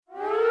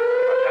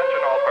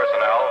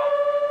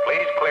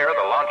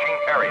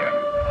area.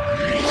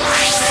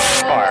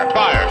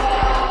 Fire.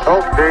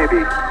 Oh,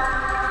 baby.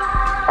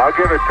 I'll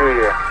give it to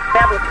you.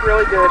 That looks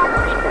really good.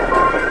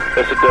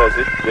 Yes, it does.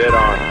 It's dead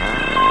on.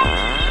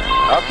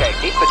 Okay,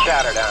 keep the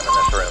chatter down in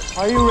this room.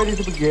 Are you ready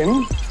to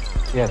begin?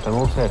 Yes, I'm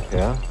all set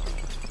here.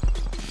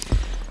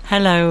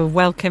 Hello,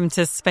 welcome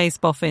to Space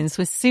Boffins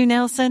with Sue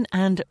Nelson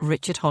and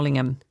Richard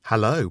Hollingham.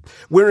 Hello.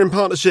 We're in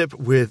partnership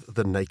with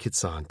the Naked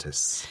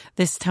Scientists.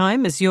 This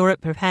time, as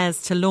Europe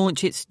prepares to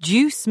launch its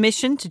JUICE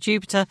mission to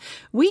Jupiter,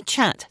 we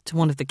chat to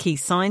one of the key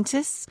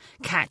scientists,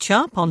 catch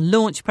up on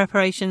launch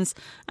preparations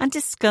and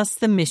discuss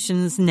the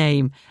mission's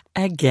name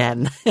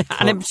again.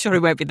 And I'm sure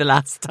it won't be the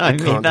last time. I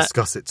can't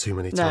discuss it too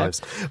many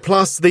times.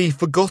 Plus, the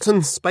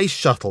forgotten space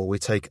shuttle. We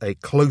take a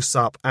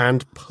close-up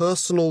and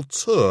personal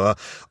tour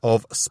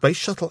of Space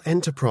Shuttle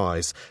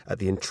Enterprise at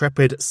the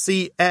Intrepid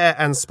Sea, Air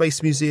and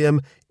Space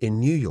Museum in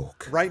New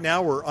York. Right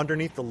now, we're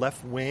underneath the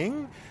left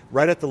wing,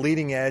 right at the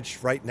leading edge,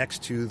 right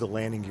next to the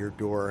landing gear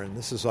door. And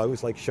this is, I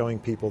always like showing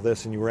people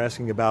this. And you were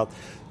asking about,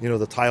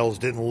 the tiles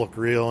didn't look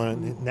real.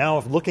 And now,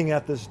 if looking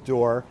at this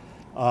door,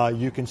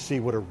 you can see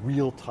what a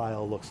real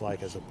tile looks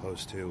like as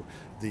opposed to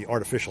the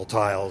artificial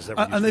tiles.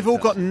 And they've all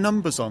got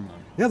numbers on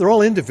them. Yeah, they're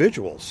all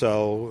individual.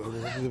 So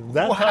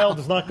that tile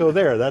does not go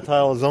there. That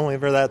tile is only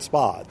for that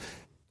spot.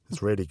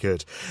 It's really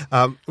good.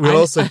 We'll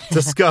also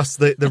discuss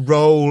the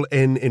role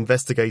in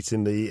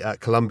investigating the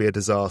Columbia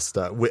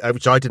disaster,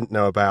 which I didn't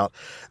know about,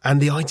 and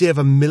the idea of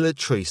a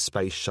military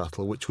space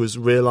shuttle, which was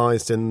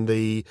realised in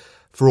the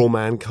For All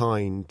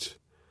Mankind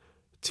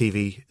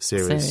TV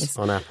series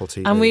on Apple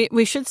TV. And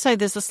we should say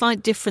there's a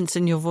slight difference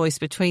in your voice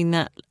between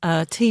that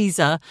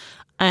teaser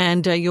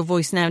and your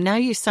voice now. Now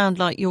you sound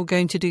like you're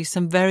going to do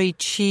some very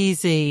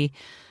cheesy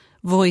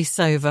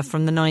voiceover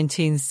from the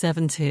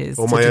 1970s.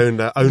 Or my own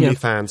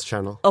OnlyFans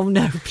channel. Oh,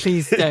 no,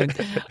 please don't.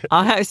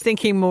 I was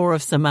thinking more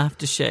of some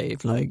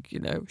aftershave, like,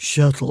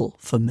 Shuttle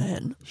for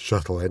Men.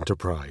 Shuttle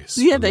Enterprise.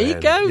 Yeah, there you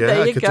go. Yeah,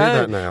 there you I could go. do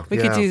that now. We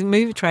could do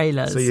movie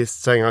trailers. So you're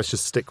saying I should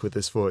stick with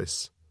this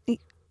voice?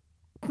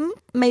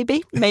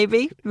 Maybe.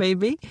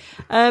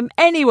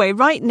 Anyway,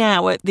 right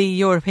now at the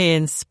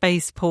European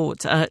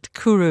spaceport at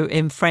Kourou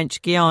in French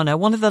Guiana,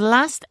 one of the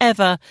last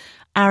ever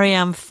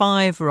Ariane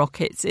 5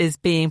 rockets is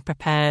being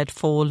prepared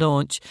for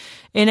launch.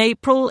 In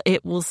April,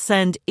 it will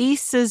send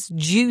ESA's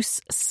JUICE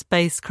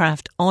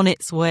spacecraft on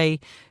its way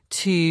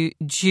to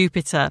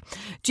Jupiter.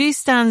 JUICE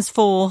stands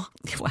for,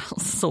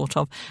 sort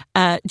of,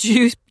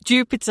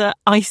 Jupiter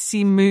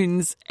Icy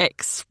Moons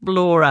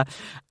Explorer.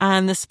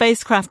 And the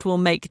spacecraft will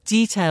make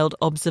detailed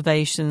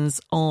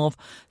observations of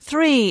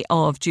 3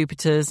 of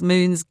Jupiter's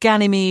moons,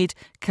 Ganymede,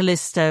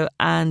 Callisto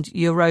and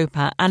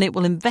Europa, and it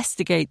will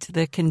investigate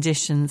the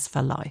conditions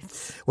for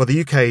life. Well, the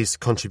UK's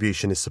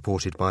contribution is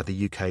supported by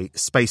the UK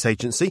Space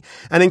Agency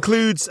and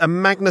includes a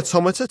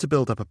magnetometer to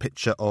build up a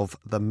picture of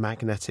the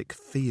magnetic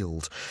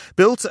field.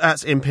 Built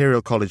at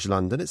Imperial College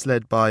London, it's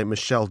led by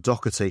Michelle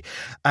Doherty,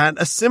 and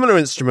a similar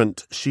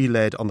instrument she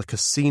led on the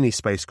Cassini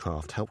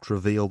spacecraft helped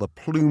reveal the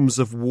plumes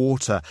of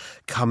water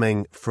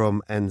coming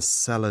from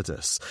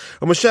Enceladus.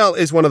 Well, Michelle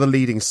is one of the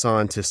leading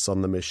scientists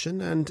on the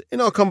mission, and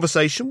in our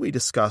conversation we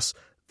discuss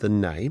the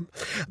name,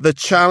 the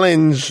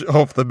challenge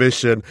of the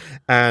mission,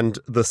 and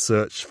the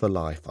search for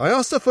life. I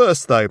asked her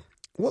first, though,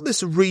 what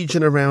this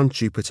region around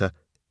Jupiter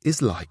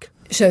is like.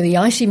 So the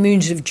icy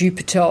moons of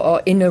Jupiter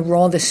are in a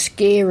rather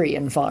scary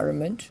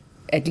environment,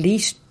 at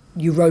least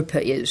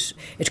Europa is.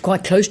 It's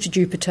quite close to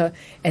Jupiter,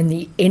 and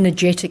the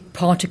energetic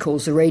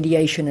particles, the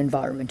radiation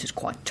environment is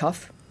quite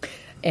tough.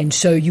 And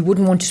so you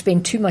wouldn't want to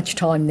spend too much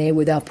time there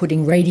without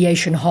putting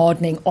radiation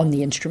hardening on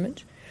the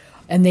instrument.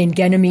 And then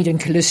Ganymede and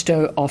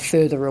Callisto are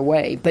further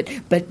away. But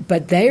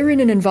they're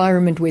in an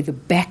environment where the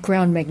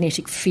background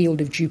magnetic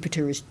field of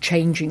Jupiter is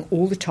changing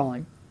all the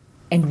time.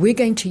 And we're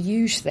going to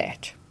use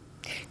that.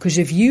 Because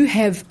if you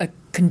have a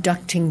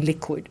conducting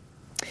liquid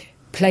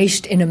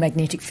placed in a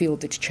magnetic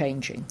field that's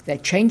changing,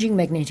 that changing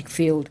magnetic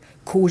field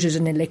causes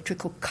an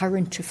electrical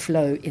current to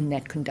flow in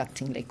that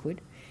conducting liquid.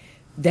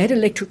 That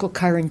electrical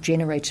current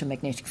generates a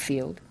magnetic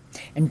field.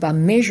 And by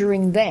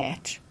measuring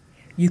that,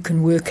 you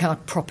can work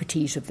out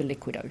properties of the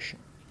liquid ocean.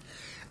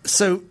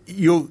 So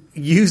you're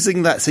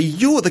using that. So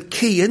you're the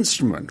key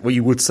instrument. Well,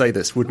 you would say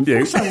this, wouldn't you?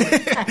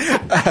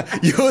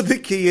 You're the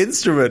key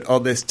instrument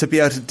on this to be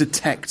able to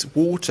detect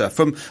water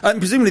from. And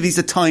presumably these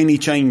are tiny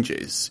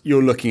changes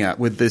you're looking at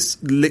with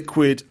this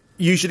liquid.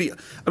 Usually,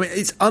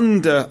 it's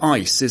under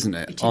ice, isn't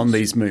it, on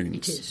these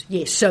moons? It is,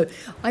 yes. So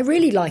I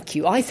really like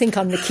you. I think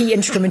I'm the key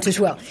instrument as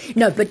well.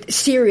 No, but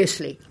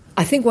seriously,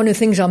 I think one of the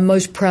things I'm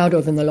most proud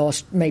of in the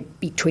last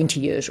maybe 20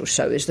 years or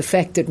so is the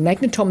fact that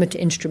magnetometer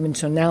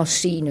instruments are now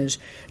seen as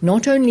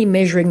not only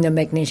measuring the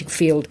magnetic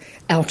field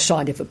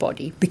outside of a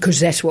body,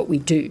 because that's what we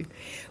do,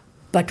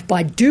 but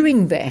by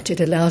doing that, it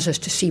allows us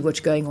to see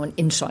what's going on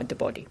inside the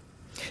body.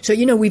 So,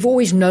 we've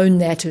always known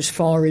that as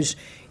far as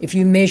if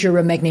you measure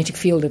a magnetic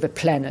field of a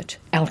planet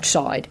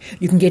outside,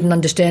 you can get an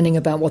understanding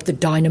about what the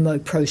dynamo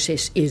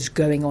process is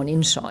going on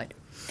inside.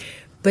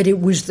 But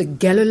it was the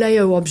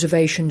Galileo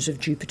observations of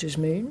Jupiter's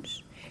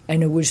moons,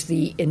 and it was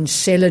the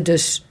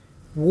Enceladus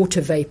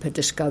water vapor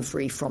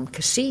discovery from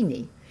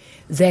Cassini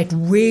that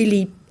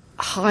really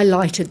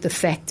highlighted the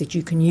fact that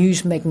you can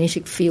use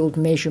magnetic field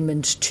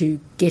measurements to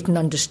get an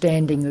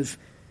understanding of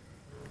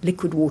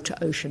liquid water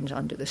oceans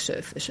under the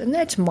surface. And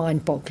that's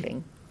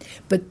mind-boggling.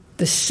 But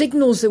the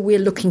signals that we're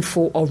looking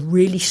for are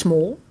really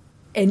small.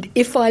 And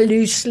if I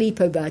lose sleep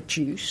about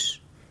JUICE,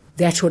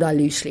 that's what I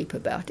lose sleep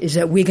about, is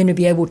that we're going to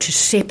be able to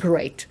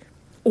separate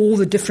all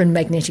the different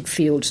magnetic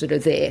fields that are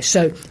there.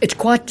 So it's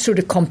quite sort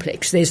of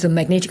complex. There's the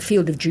magnetic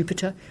field of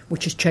Jupiter,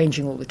 which is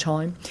changing all the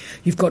time.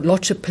 You've got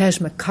lots of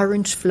plasma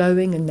currents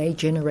flowing, and they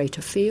generate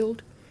a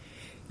field.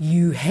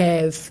 You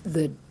have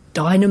the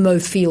dynamo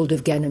field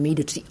of Ganymede.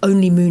 It's the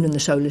only moon in the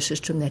solar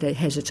system that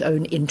has its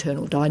own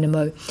internal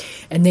dynamo.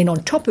 And then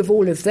on top of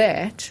all of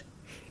that,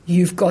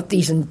 you've got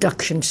these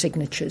induction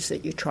signatures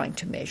that you're trying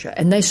to measure,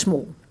 and they're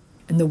small.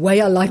 And the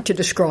way I like to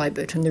describe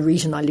it, and the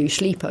reason I lose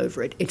sleep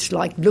over it, it's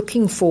like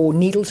looking for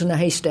needles in a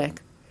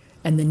haystack,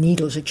 and the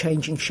needles are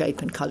changing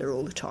shape and colour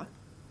all the time.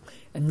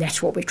 And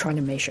that's what we're trying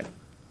to measure.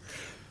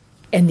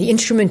 And the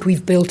instrument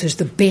we've built is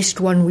the best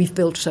one we've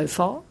built so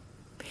far,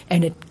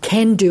 and it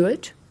can do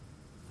it,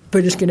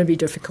 but it's going to be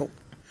difficult.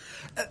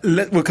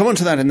 We'll come on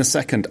to that in a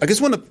second. I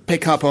just want to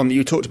pick up on,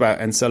 you talked about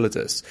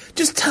Enceladus.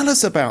 Just tell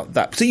us about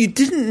that. So you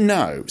didn't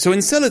know. So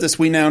Enceladus,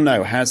 we now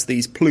know, has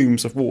these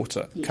plumes of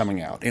water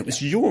coming out. It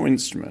was your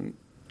instrument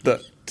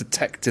that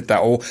detected that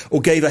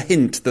or gave a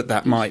hint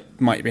that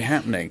might be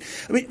happening.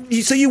 I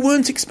mean, so you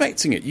weren't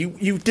expecting it.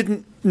 You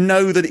didn't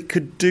know that it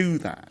could do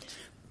that.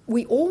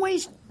 We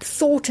always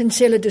thought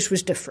Enceladus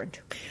was different.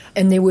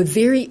 And there were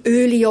very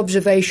early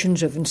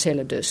observations of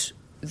Enceladus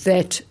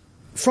that,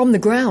 from the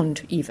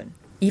ground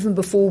even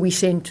before we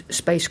sent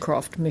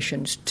spacecraft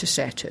missions to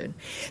Saturn,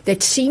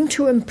 that seemed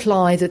to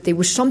imply that there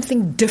was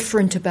something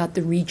different about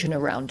the region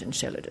around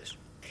Enceladus.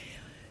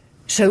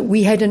 So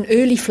we had an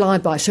early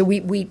flyby. So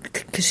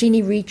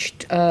Cassini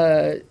reached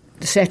the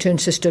Saturn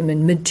system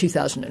in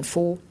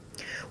mid-2004.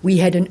 We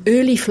had an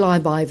early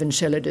flyby of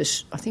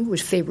Enceladus, I think it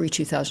was February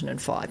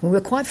 2005, and we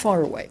were quite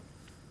far away.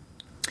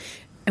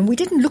 And we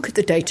didn't look at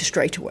the data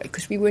straight away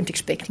because we weren't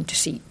expecting to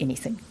see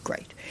anything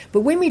great.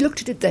 But when we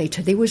looked at the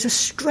data, there was a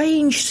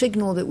strange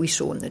signal that we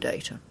saw in the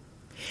data.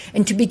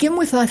 And to begin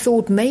with, I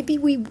thought maybe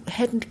we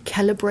hadn't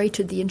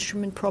calibrated the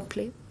instrument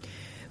properly.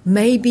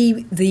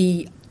 Maybe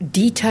the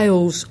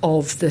details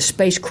of the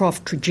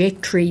spacecraft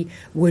trajectory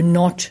were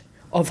not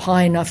of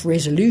high enough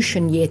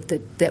resolution yet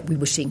that we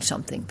were seeing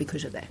something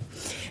because of that.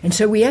 And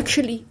so we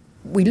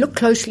looked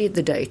closely at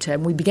the data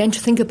and we began to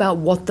think about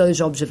what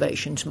those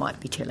observations might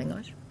be telling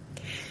us.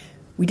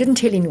 We didn't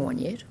tell anyone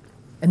yet.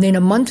 And then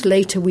a month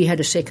later, we had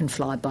a second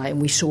flyby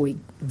and we saw a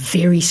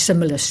very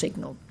similar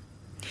signal.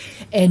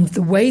 And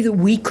the way that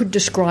we could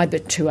describe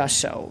it to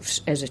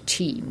ourselves as a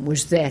team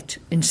was that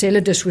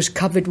Enceladus was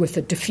covered with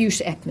a diffuse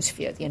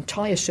atmosphere. The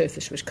entire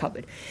surface was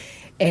covered.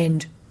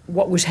 And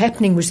what was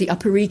happening was the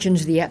upper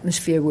regions of the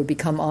atmosphere would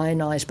become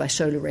ionized by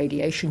solar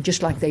radiation,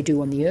 just like they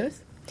do on the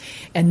Earth.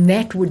 And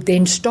that would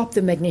then stop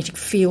the magnetic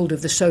field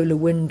of the solar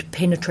wind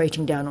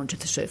penetrating down onto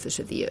the surface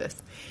of the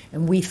Earth.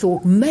 And we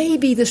thought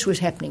maybe this was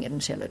happening at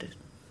Enceladus.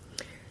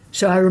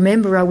 So I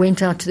remember I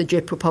went out to the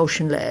Jet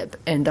Propulsion Lab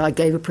and I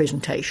gave a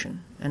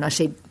presentation. And I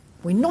said,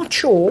 we're not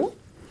sure,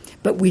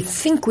 but we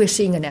think we're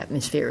seeing an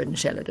atmosphere at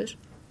Enceladus.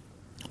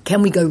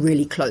 Can we go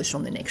really close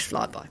on the next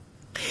flyby?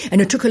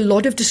 And it took a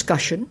lot of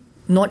discussion.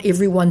 Not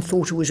everyone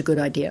thought it was a good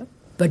idea.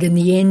 But in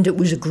the end, it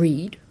was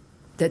agreed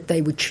that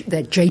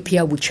that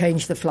JPL would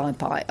change the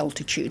flyby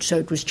altitude. So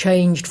it was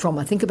changed from,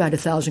 I think, about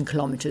 1,000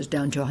 kilometers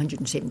down to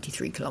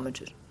 173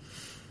 kilometers.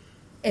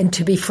 And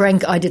to be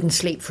frank, I didn't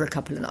sleep for a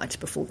couple of nights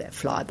before that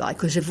flyby,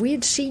 because if we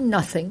had seen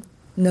nothing,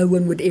 no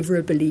one would ever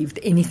have believed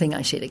anything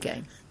I said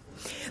again.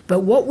 But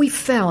what we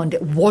found,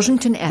 it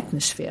wasn't an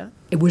atmosphere,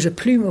 it was a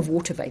plume of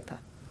water vapor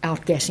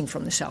outgassing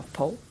from the South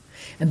Pole.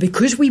 And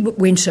because we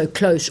went so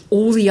close,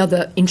 all the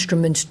other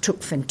instruments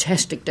took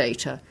fantastic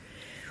data.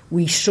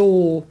 We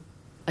saw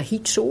a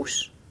heat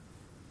source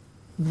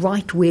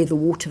right where the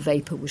water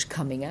vapor was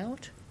coming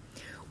out.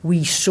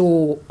 We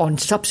saw on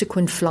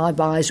subsequent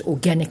flybys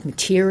organic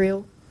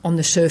material on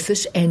the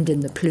surface and in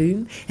the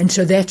plume. And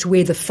so that's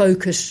where the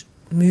focus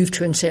moved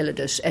to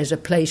Enceladus as a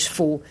place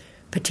for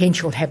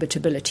potential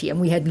habitability. And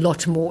we had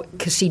lots more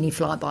Cassini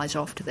flybys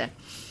after that.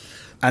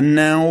 And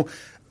now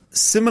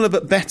similar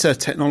but better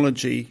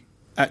technology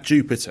at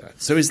Jupiter.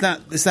 So is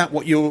that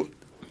what you're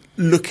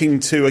looking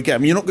to again? I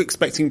mean, you're not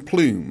expecting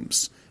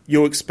plumes.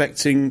 You're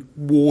expecting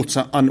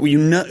water under.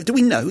 Do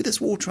we know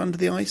there's water under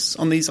the ice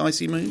on these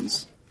icy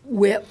moons?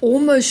 We're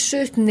almost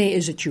certain there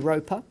is at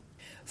Europa.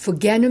 For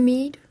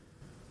Ganymede,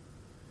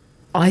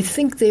 I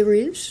think there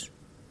is,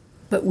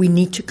 but we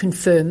need to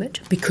confirm it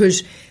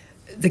because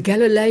the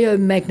Galileo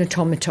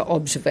magnetometer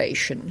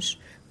observations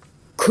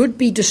could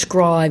be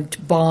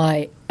described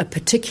by a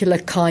particular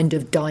kind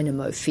of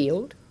dynamo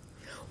field,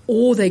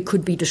 or they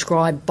could be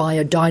described by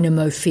a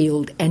dynamo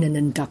field and an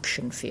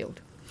induction field.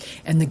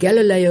 And the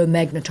Galileo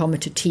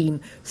magnetometer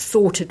team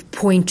thought it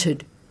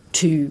pointed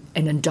to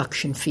an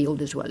induction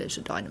field as well as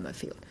a dynamo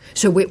field.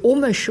 So we're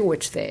almost sure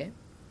it's there,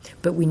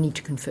 but we need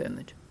to confirm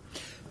it.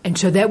 And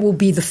so that will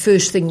be the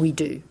first thing we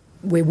do.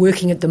 We're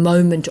working at the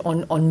moment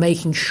on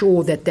making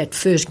sure that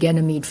first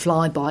Ganymede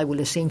flyby will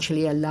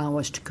essentially allow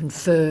us to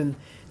confirm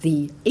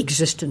the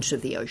existence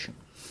of the ocean.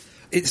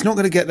 It's not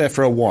going to get there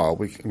for a while.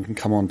 We can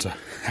come on to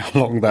how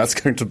long that's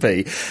going to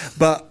be.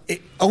 But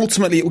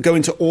ultimately it will go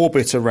into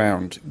orbit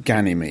around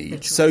Ganymede.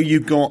 Right. So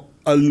you've got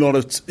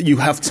you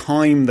have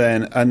time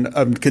then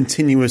and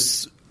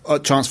continuous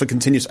chance for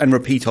continuous and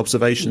repeat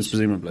observations, yes,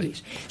 presumably.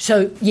 Yes.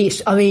 So,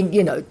 yes, I mean,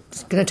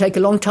 it's going to take a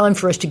long time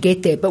for us to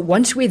get there, but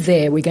once we're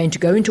there, we're going to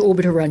go into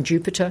orbit around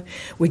Jupiter.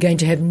 We're going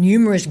to have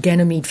numerous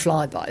Ganymede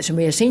flybys, and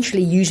we're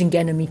essentially using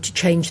Ganymede to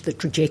change the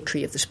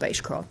trajectory of the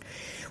spacecraft.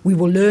 We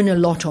will learn a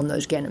lot on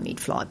those Ganymede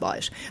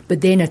flybys,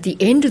 but then at the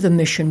end of the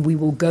mission, we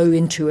will go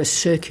into a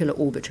circular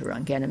orbit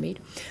around Ganymede.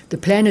 The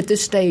plan at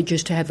this stage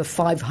is to have a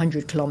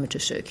 500-kilometre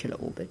circular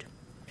orbit.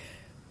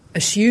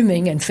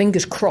 Assuming, and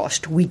fingers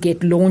crossed, we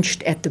get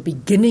launched at the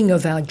beginning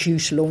of our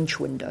JUICE launch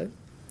window,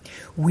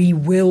 we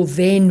will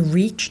then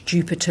reach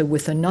Jupiter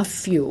with enough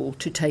fuel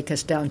to take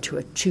us down to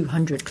a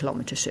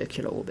 200-kilometre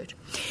circular orbit.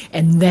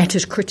 And that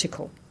is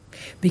critical,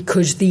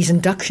 because these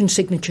induction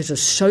signatures are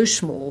so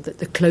small that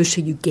the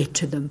closer you get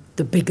to them,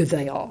 the bigger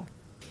they are.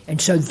 And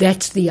so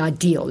that's the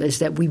ideal, is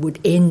that we would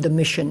end the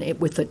mission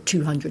with a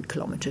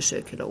 200-kilometre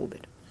circular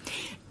orbit.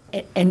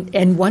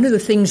 And one of the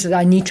things that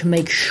I need to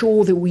make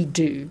sure that we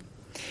do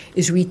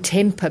is we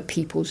temper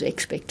people's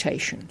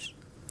expectations.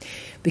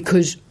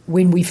 Because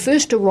when we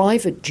first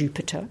arrive at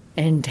Jupiter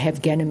and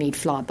have Ganymede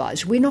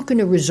flybys, we're not going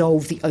to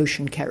resolve the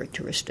ocean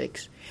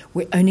characteristics.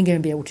 We're only going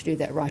to be able to do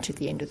that right at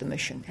the end of the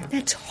mission. And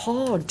that's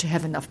hard to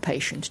have enough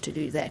patience to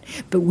do that,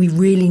 but we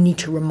really need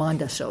to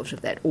remind ourselves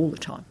of that all the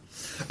time.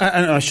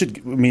 And I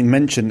should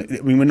mention,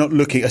 we're not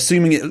looking,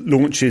 assuming it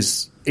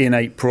launches in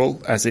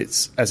April as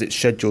it's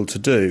scheduled to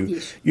do.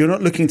 Yes. You're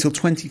not looking until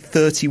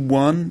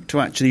 2031 to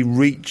actually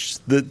reach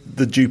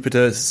the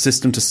Jupiter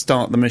system to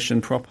start the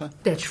mission proper?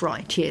 That's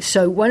right, yes.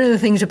 So one of the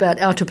things about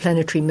outer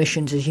planetary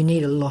missions is you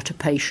need a lot of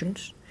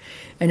patience.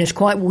 And it's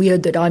quite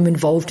weird that I'm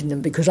involved in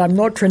them because I'm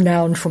not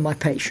renowned for my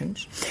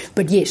patience.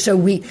 But yes,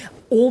 so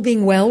all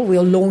being well,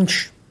 we'll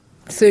launch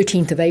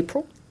 13th of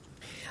April.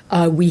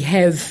 We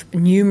have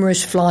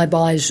numerous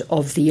flybys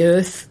of the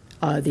Earth.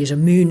 There's a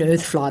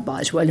Moon-Earth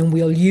flyby as well, and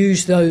we'll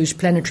use those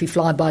planetary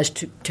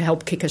flybys to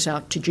help kick us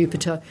out to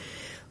Jupiter.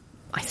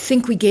 I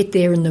think we get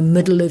there in the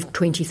middle of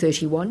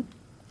 2031,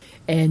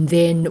 and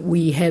then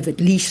we have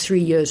at least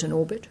 3 years in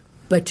orbit.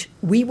 But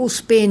we will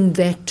spend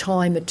that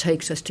time it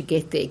takes us to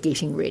get there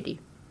getting ready.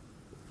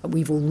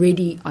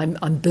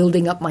 I'm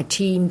building up my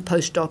team,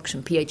 postdocs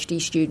and PhD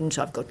students.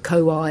 I've got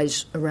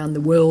co-Is around the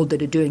world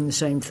that are doing the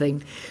same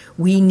thing.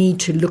 We need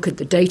to look at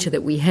the data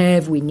that we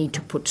have. We need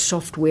to put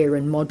software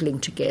and modelling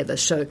together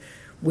so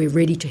we're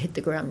ready to hit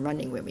the ground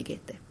running when we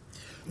get there.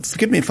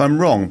 Forgive me if I'm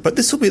wrong, but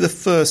this will be the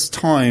first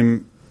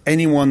time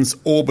anyone's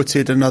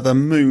orbited another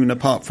moon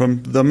apart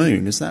from the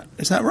moon. Is that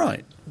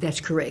right?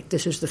 That's correct.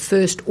 This is the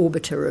first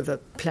orbiter of a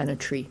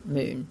planetary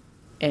moon,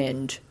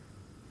 and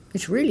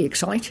it's really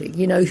exciting.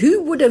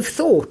 Who would have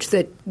thought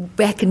that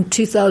back in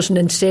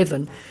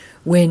 2007,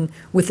 when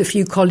with a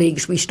few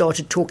colleagues we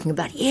started talking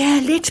about,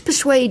 let's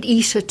persuade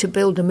ESA to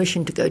build a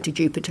mission to go to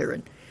Jupiter,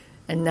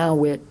 and now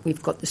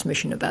we've got this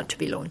mission about to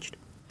be launched.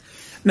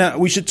 Now,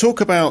 we should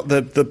talk about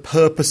the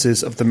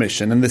purposes of the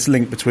mission and this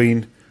link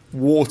between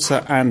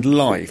water and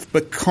life,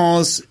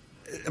 because,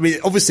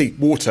 obviously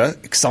water,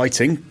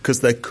 exciting, because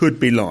there could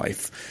be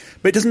life,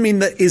 but it doesn't mean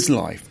there is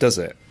life, does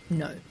it?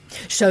 No.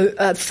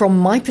 So from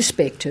my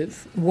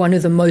perspective, one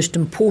of the most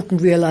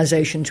important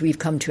realizations we've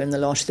come to in the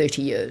last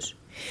 30 years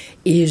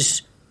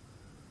is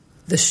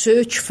the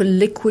search for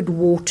liquid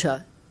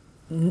water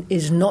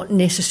is not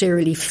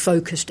necessarily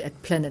focused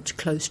at planets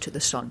close to the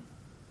sun.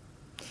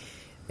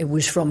 It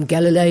was from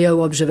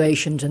Galileo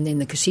observations and then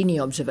the Cassini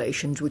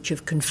observations which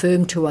have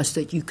confirmed to us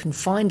that you can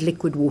find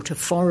liquid water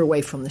far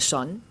away from the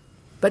sun,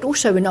 but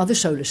also in other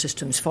solar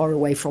systems far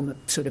away from a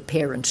sort of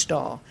parent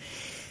star.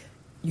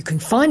 You can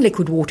find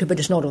liquid water, but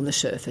it's not on the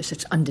surface.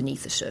 It's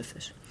underneath the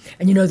surface.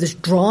 And, this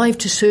drive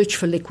to search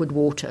for liquid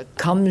water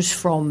comes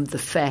from the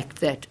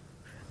fact that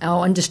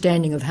our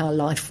understanding of how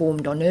life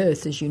formed on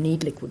Earth is you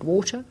need liquid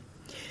water,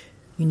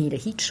 you need a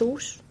heat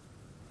source,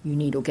 you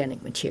need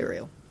organic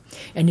material.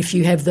 And if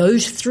you have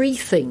those three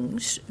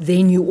things,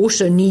 then you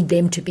also need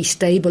them to be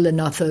stable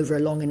enough over a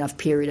long enough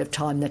period of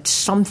time that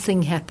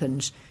something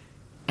happens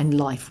and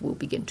life will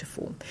begin to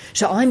form.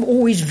 So I'm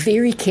always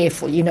very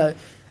careful,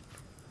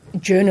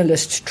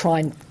 journalists try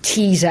and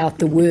tease out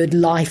the word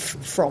life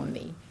from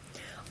me.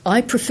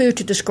 I prefer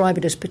to describe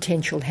it as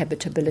potential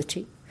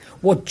habitability.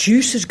 What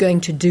JUICE is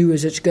going to do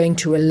is it's going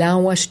to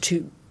allow us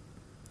to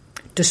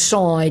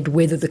decide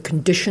whether the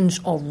conditions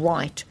are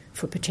right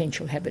for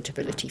potential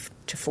habitability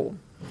to form.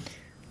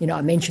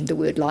 I mentioned the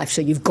word life,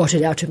 so you've got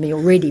it out of me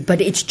already, but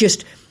it's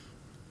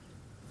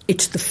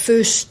the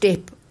first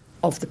step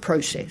of the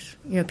process.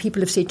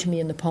 People have said to me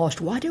in the past,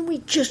 why don't we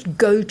just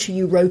go to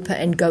Europa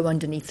and go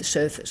underneath the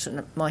surface?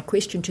 And my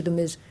question to them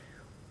is,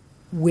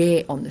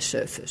 where on the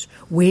surface?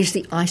 Where's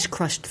the ice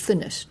crust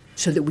thinnest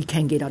so that we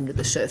can get under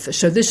the surface?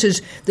 So this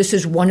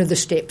is one of the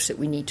steps that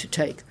we need to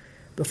take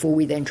before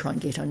we then try and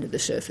get under the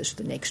surface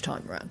the next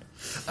time round.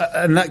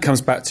 And that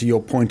comes back to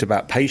your point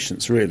about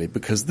patience, really,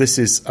 because this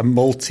is a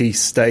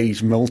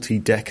multi-stage,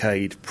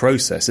 multi-decade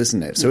process,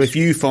 isn't it? So if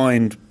you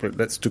find,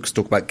 let's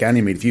talk about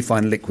Ganymede, if you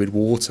find liquid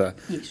water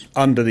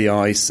under the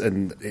ice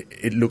and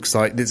it looks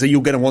like, so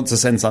you're going to want to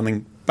send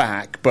something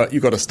back, but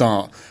you've got to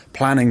start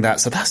planning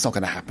that. So that's not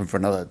going to happen for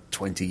another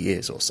 20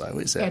 years or so,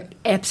 is it?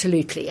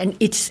 Absolutely. And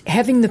it's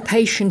having the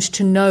patience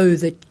to know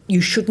that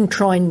you shouldn't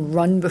try and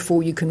run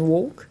before you can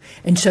walk.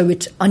 And so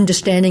it's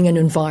understanding an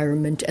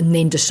environment and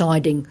then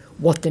deciding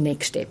what the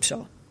next steps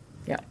are.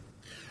 Yeah.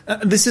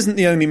 This isn't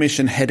the only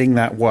mission heading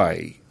that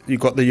way.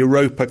 You've got the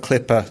Europa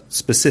Clipper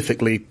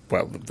specifically,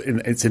 well,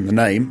 it's in the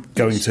name,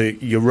 going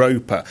to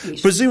Europa.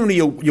 Yes. Presumably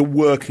you're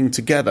working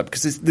together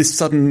because there's this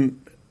sudden,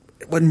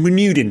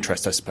 renewed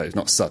interest, I suppose,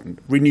 not sudden,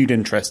 renewed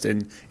interest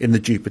in the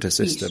Jupiter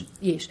system.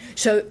 Yes.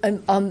 So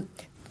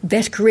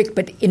that's correct,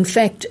 but in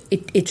fact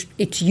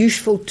it's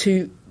useful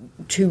to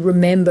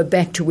remember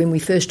back to when we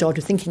first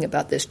started thinking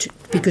about this,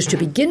 because to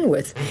begin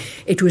with,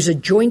 it was a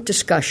joint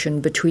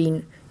discussion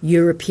between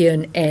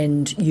European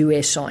and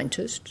US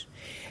scientists,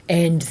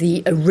 and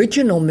the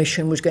original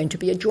mission was going to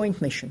be a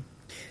joint mission.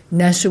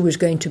 NASA was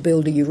going to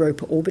build a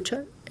Europa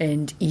orbiter,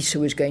 and ESA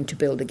was going to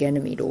build a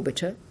Ganymede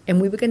orbiter,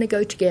 and we were going to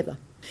go together.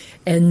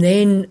 And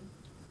then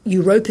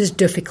Europa is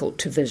difficult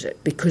to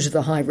visit because of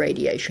the high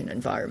radiation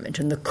environment,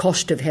 and the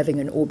cost of having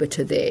an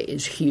orbiter there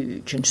is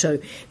huge. And so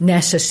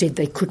NASA said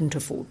they couldn't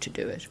afford to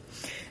do it.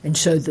 And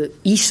so the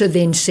ESA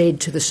then said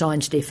to the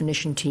science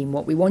definition team,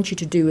 what we want you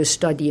to do is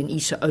study an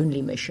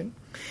ESA-only mission.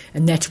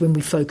 And that's when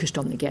we focused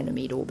on the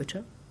Ganymede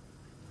orbiter.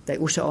 They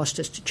also asked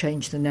us to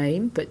change the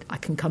name, but I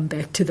can come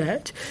back to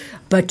that.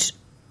 But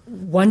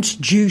once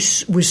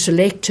JUICE was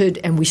selected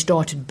and we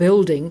started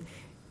building,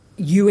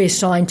 US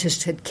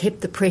scientists had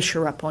kept the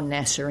pressure up on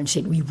NASA and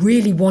said, we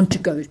really want to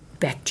go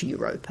back to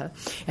Europa.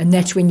 And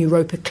that's when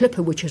Europa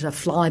Clipper, which is a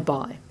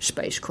flyby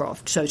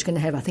spacecraft, so it's going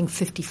to have, I think,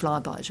 50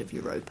 flybys of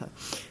Europa,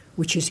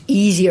 which is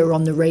easier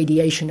on the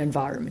radiation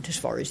environment as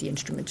far as the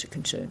instruments are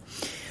concerned.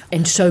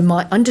 And so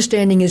my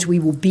understanding is we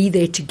will be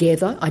there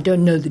together. I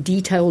don't know the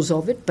details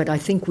of it, but I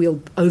think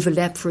we'll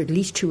overlap for at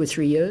least 2 or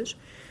 3 years.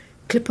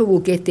 Clipper will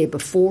get there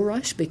before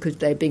us because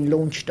they're being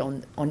launched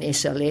on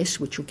SLS,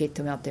 which will get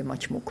them out there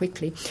much more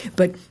quickly.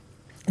 But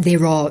there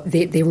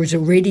was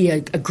already a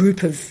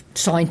group of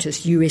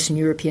scientists, US and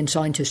European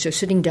scientists, who are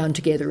sitting down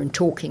together and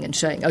talking and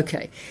saying,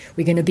 okay,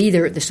 we're going to be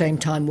there at the same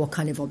time. What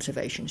kind of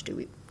observations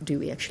do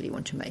we actually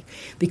want to make?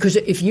 Because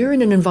if you're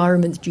in an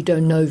environment that you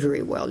don't know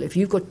very well, if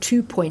you've got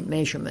 2-point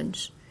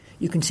measurements,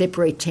 you can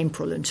separate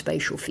temporal and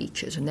spatial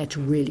features, and that's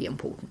really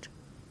important.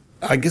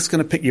 I'm just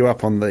going to pick you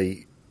up on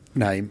the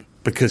name,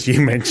 because you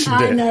mentioned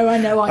it. I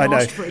know. I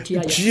asked for it.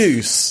 Yeah.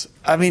 JUICE.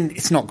 I mean,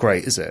 it's not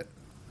great, is it?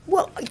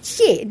 Well,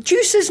 yeah,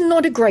 JUICE is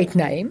not a great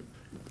name.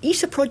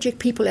 ESA project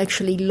people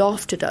actually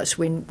laughed at us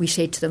when we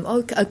said to them,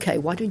 okay,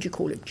 why don't you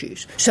call it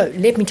JUICE? So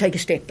let me take a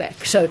step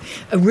back. So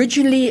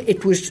originally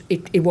it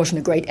wasn't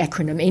a great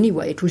acronym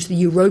anyway. It was the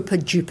Europa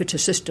Jupiter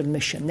System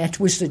mission. That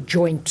was the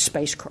joint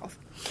spacecraft.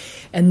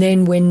 And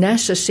then when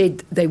NASA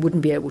said they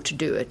wouldn't be able to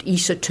do it,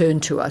 ESA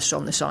turned to us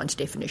on the science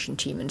definition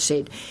team and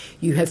said,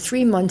 you have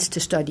 3 months to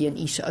study an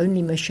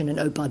ESA-only mission, and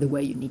oh, by the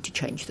way, you need to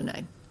change the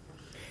name.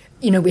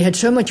 You know, we had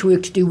so much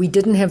work to do, we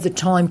didn't have the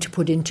time to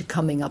put into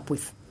coming up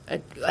with,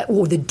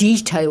 or the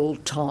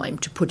detailed time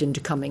to put into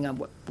coming up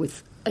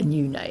with a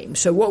new name.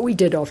 So what we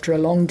did after a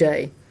long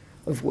day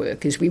of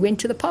work is we went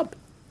to the pub.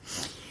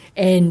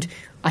 And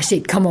I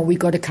said, come on, we've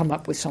got to come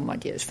up with some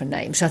ideas for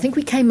names. So I think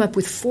we came up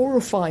with 4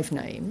 or 5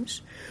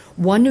 names.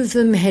 One of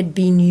them had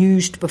been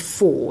used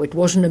before. It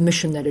wasn't a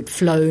mission that had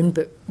flown,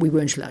 but we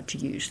weren't allowed to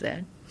use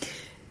that.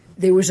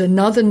 There was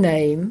another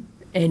name,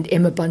 and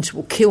Emma Bunce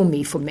will kill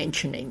me for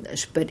mentioning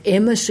this, but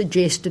Emma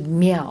suggested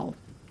Meow,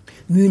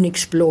 Moon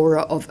Explorer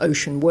of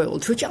Ocean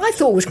Worlds, which I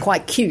thought was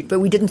quite cute, but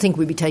we didn't think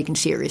we'd be taken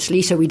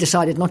seriously, so we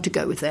decided not to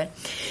go with that.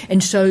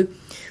 And so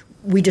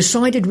we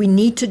decided we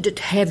needed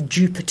to have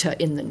Jupiter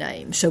in the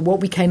name. So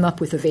what we came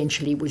up with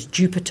eventually was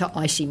Jupiter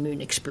Icy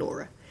Moon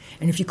Explorer.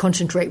 And if you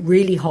concentrate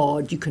really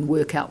hard, you can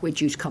work out where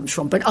JUICE comes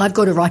from. But I've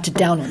got to write it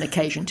down on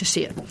occasion to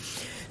see it.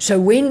 So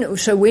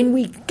when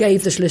we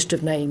gave this list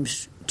of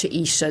names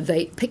to ESA,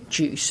 they picked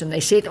JUICE, and they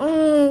said,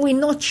 we're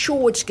not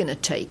sure it's going to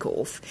take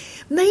off.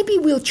 Maybe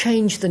we'll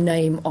change the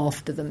name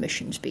after the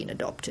mission's been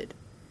adopted.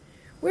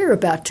 We're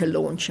about to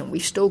launch, and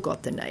we've still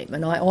got the name.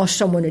 And I asked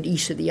someone at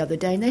ESA the other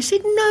day, and they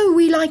said, no,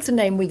 we like the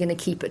name, we're going to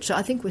keep it. So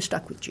I think we're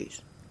stuck with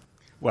JUICE.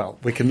 Well,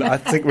 I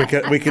think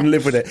we can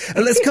live with it.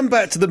 And let's come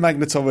back to the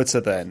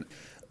magnetometer then.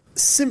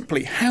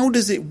 Simply, how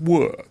does it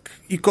work?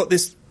 You've got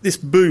this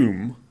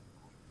boom.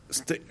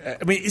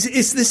 I mean,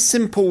 is this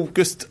simple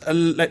just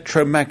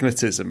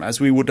electromagnetism, as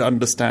we would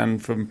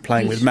understand from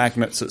playing with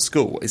magnets at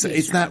school?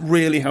 Is that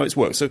really how it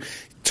works? So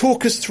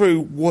talk us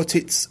through what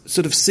it's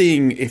sort of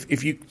seeing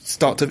if you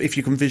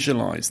can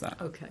visualise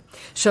that. Okay.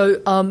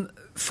 So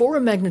for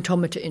a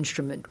magnetometer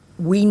instrument,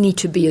 we need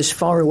to be as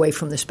far away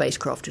from the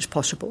spacecraft as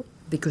possible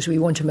because we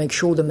want to make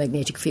sure the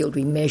magnetic field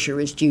we measure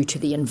is due to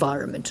the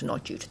environment and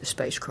not due to the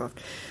spacecraft.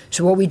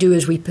 So what we do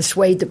is we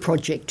persuade the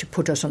project to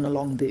put us on a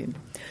long boom.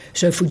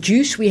 So for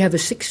JUICE, we have a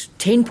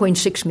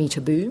 10.6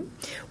 meter boom.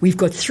 We've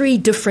got 3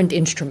 different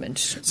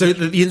instruments. So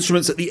the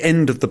instruments at the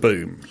end of the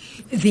boom?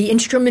 The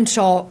instruments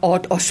are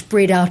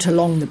spread out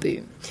along the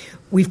boom.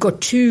 We've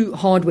got 2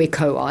 hardware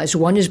co-eyes.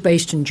 One is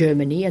based in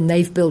Germany, and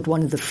they've built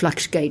one of the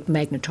Fluxgate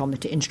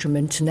magnetometer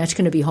instruments, and that's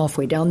going to be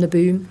halfway down the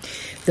boom.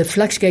 The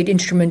Fluxgate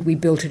instrument we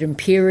built at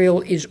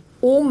Imperial is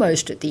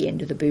almost at the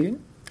end of the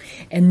boom.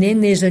 And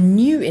then there's a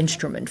new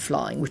instrument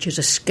flying, which is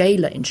a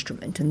scalar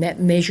instrument, and that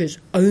measures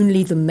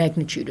only the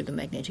magnitude of the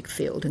magnetic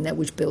field, and that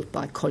was built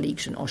by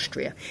colleagues in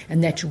Austria,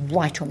 and that's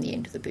right on the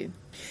end of the boom.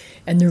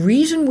 And the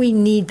reason we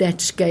need that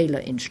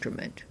scalar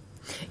instrument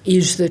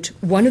is that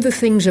one of the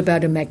things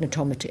about a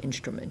magnetometer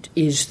instrument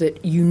is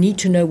that you need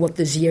to know what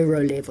the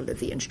zero level of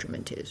the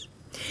instrument is.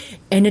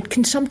 And it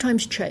can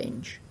sometimes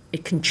change.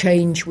 It can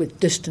change with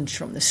distance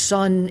from the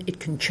sun.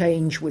 It can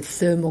change with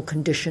thermal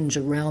conditions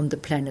around the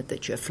planet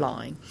that you're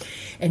flying.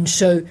 And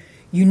so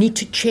you need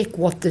to check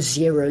what the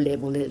zero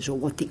level is or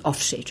what the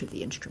offset of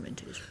the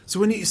instrument is. So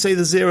when you say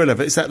the zero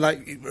level, is that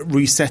like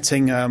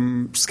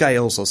resetting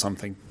scales or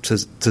something to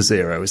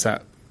zero? Is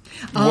that...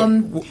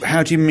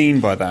 how do you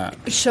mean by that?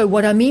 So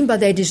what I mean by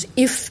that is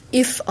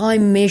if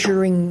I'm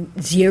measuring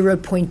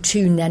 0.2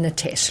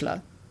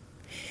 nanotesla,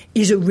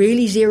 is it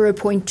really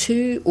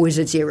 0.2 or is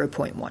it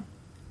 0.1?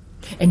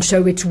 And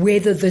so it's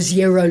whether the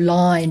zero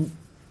line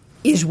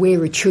is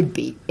where it should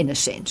be, in a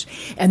sense.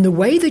 And the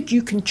way that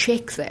you can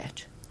check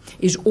that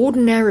is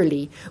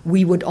ordinarily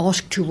we would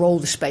ask to roll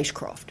the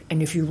spacecraft.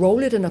 And if you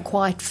roll it in a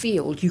quiet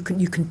field, you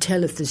can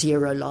tell if the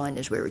zero line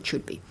is where it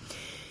should be.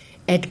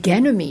 At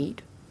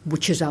Ganymede,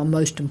 which is our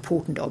most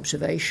important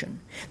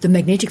observation, the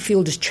magnetic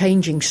field is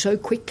changing so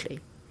quickly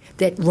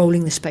that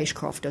rolling the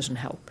spacecraft doesn't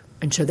help.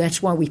 And so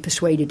that's why we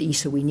persuaded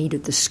ESA we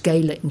needed the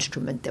scalar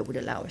instrument that would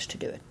allow us to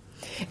do it.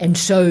 And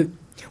so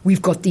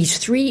we've got these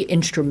 3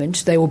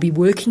 instruments. They will be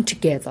working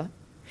together,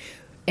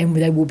 and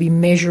they will be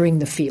measuring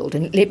the field.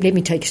 And let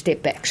me take a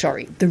step back,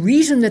 sorry. The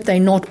reason that they're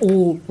not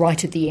all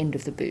right at the end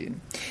of the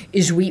boom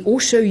is we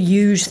also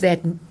use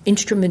that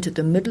instrument at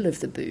the middle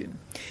of the boom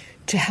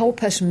to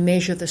help us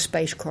measure the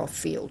spacecraft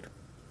field.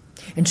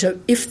 And so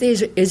if there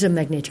is a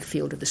magnetic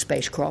field of the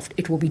spacecraft,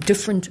 it will be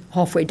different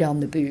halfway down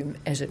the boom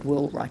as it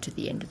will right at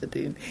the end of the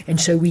boom. And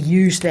so we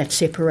use that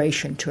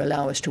separation to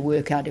allow us to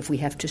work out if we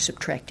have to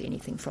subtract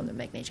anything from the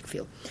magnetic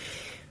field.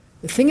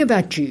 The thing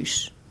about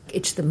JUICE,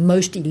 it's the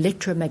most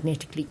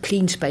electromagnetically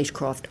clean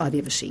spacecraft I've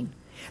ever seen.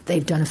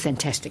 They've done a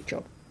fantastic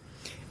job.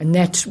 And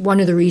that's one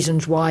of the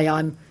reasons why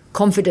I'm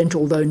confident,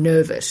 although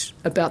nervous,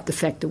 about the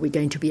fact that we're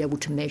going to be able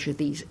to measure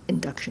these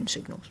induction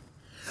signals.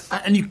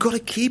 And you've got to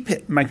keep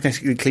it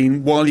magnetically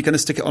clean while you're going to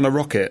stick it on a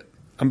rocket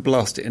and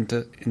blast it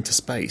into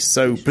space.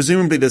 So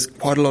presumably there's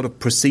quite a lot of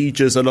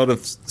procedures, a lot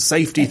of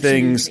safety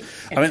things.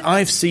 I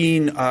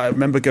mean, I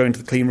remember going to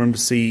the clean room to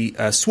see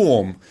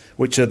SWARM,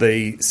 which are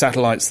the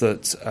satellites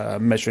that are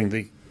measuring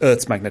the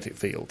Earth's magnetic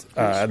field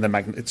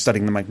and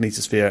studying the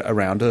magnetosphere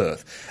around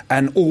Earth.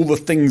 And all the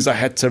things I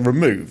had to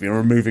remove,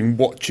 removing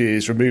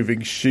watches, removing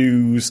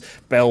shoes,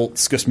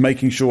 belts, just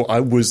making sure I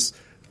was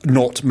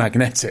not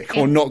magnetic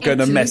or not going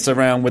to mess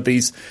around with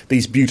these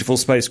beautiful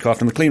spacecraft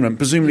in the clean room.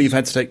 Presumably you've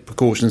had to take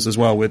precautions as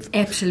well with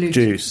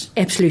JUICE.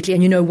 Absolutely.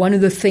 And one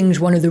of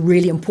the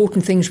really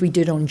important things we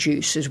did on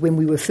JUICE is when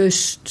we were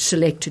first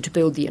selected to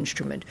build the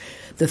instrument,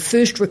 the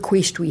first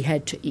request we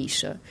had to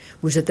ESA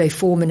was that they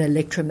form an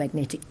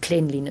electromagnetic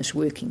cleanliness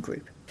working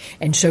group.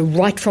 And so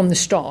right from the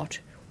start,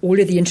 all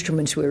of the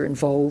instruments were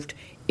involved.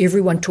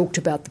 Everyone talked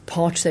about the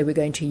parts they were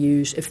going to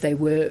use. If they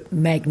were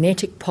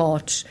magnetic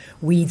parts,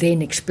 we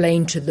then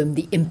explained to them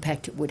the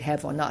impact it would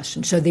have on us.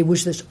 And so there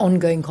was this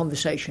ongoing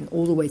conversation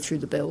all the way through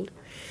the build.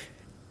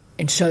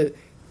 And so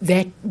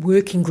that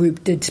working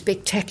group did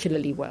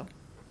spectacularly well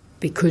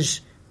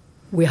because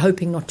we're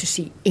hoping not to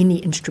see any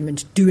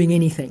instruments doing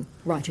anything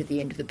right at the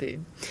end of the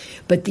boom.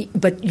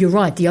 But you're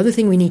right. The other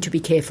thing we need to be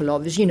careful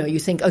of is, you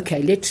think,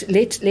 okay,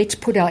 let's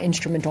put our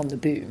instrument on the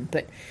boom,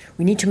 but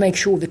we need to make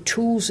sure the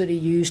tools that are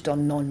used are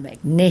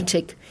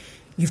non-magnetic.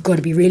 You've got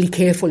to be really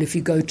careful if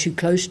you go too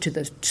close to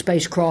the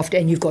spacecraft,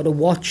 and you've got a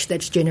watch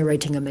that's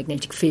generating a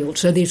magnetic field.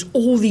 So there's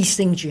all these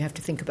things you have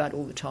to think about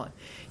all the time.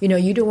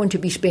 You don't want to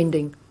be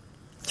spending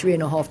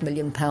 £3.5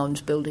 million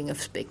building a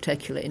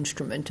spectacular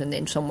instrument and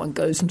then someone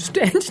goes and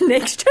stands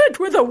next to it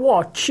with a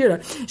watch,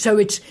 So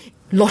it's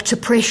lots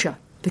of pressure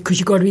because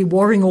you've got to be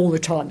worrying all the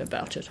time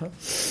about it.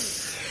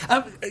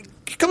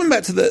 Coming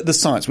back to the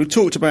science, we've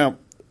talked about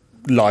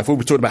life,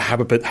 we've talked about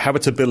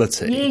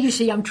habitability. Yeah, you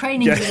see, I'm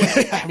training you.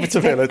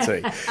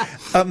 Habitability.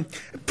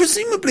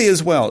 Presumably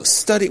as well,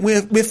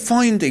 we're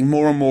finding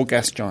more and more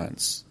gas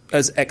giants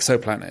as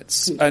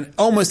exoplanets. And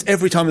almost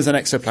every time there's an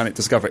exoplanet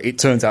discovered, it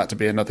turns out to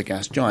be another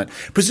gas giant.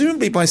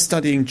 Presumably by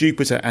studying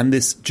Jupiter and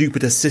this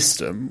Jupiter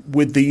system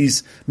with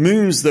these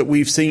moons that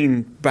we've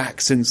seen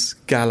back since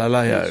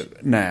Galileo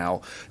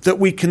now, that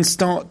we can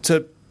start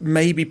to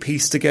maybe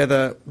piece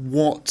together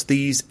what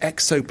these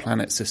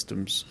exoplanet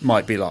systems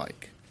might be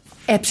like.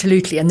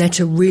 Absolutely, and that's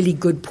a really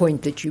good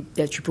point that you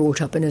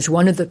brought up, and it's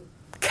one of the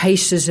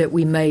cases that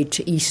we made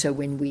to ESA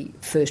when we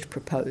first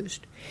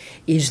proposed,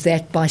 is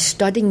that by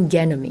studying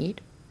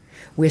Ganymede,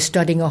 we're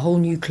studying a whole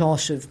new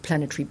class of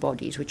planetary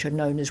bodies which are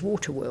known as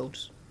water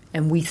worlds.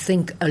 And we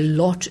think a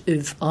lot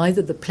of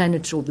either the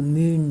planets or the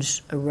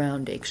moons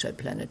around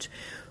exoplanets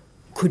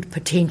could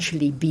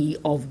potentially be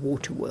of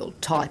water world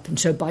type. And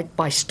so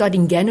by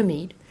studying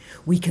Ganymede,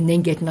 we can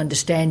then get an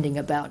understanding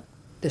about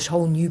this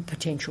whole new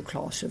potential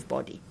class of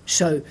body.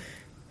 So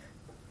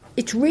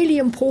it's really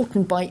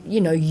important by,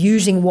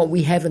 using what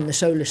we have in the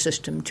solar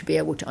system to be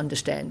able to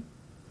understand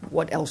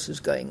what else is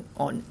going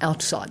on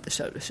outside the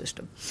solar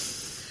system.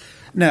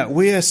 Now,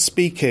 we are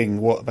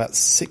speaking, about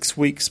 6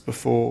 weeks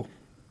before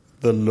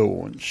the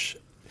launch.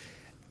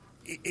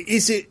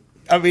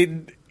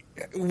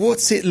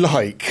 What's it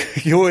like?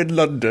 You're in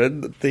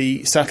London,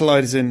 the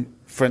satellite is in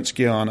French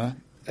Guiana,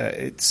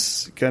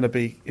 it's going to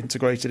be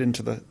integrated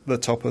into the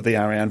top of the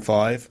Ariane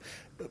 5,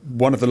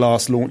 one of the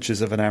last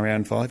launches of an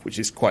Ariane 5, which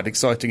is quite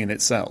exciting in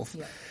itself.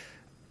 Yeah.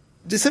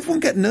 Does everyone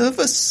get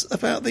nervous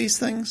about these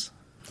things?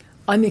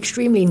 I'm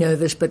extremely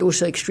nervous, but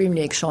also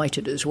extremely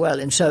excited as well.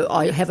 And so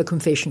I have a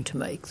confession to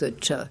make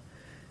that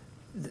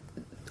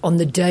on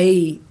the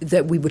day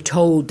that we were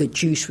told that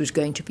JUICE was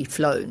going to be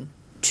flown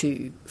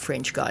to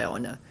French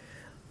Guiana,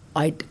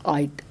 I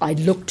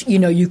looked,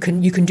 you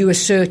can do a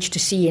search to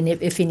see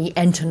if any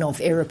Antonov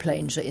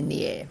aeroplanes are in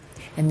the air,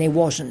 and there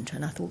wasn't.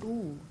 And I thought,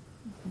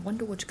 I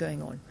wonder what's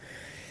going on.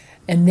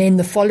 And then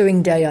the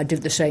following day I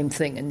did the same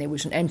thing, and there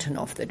was an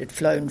Antonov that had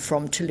flown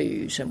from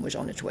Toulouse and was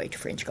on its way to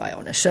French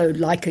Guiana. So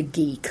like a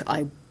geek,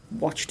 I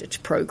watched its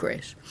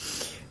progress.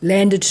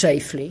 Landed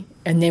safely,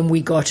 and then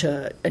we got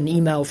an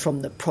email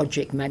from the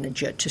project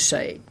manager to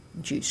say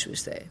JUICE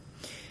was there.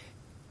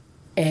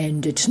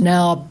 And it's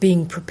now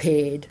being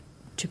prepared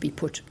to be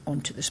put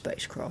onto the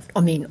spacecraft.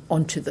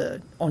 Onto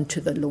the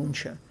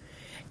launcher.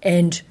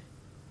 And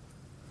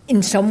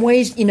in some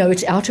ways,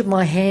 it's out of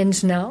my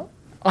hands now.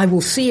 I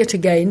will see it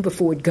again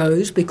before it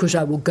goes because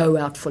I will go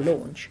out for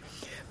launch.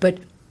 But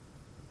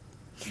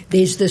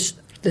there's this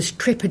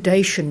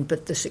trepidation,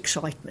 but this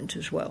excitement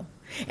as well.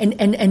 And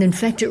in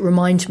fact, it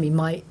reminds me,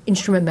 my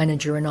instrument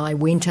manager and I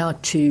went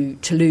out to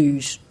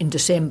Toulouse in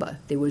December.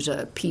 There was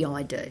a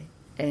PI day,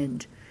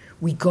 and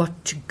we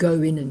got to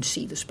go in and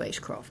see the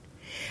spacecraft.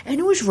 And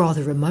it was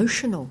rather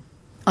emotional.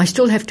 I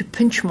still have to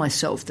pinch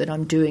myself that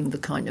I'm doing the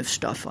kind of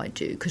stuff I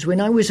do, because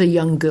when I was a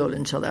young girl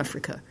in South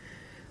Africa,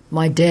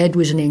 my dad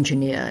was an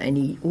engineer, and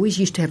he always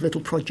used to have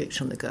little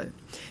projects on the go.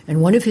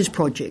 And one of his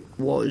projects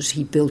was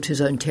he built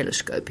his own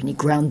telescope, and he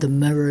ground the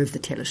mirror of the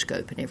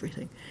telescope and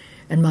everything.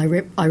 And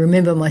I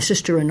remember my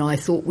sister and I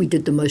thought we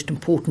did the most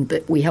important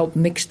bit. We helped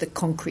mix the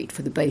concrete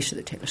for the base of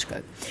the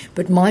telescope.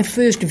 But my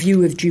first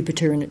view of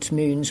Jupiter and its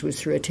moons was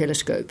through a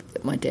telescope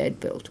that my dad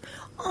built.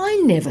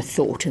 I never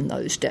thought in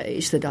those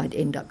days that I'd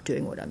end up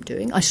doing what I'm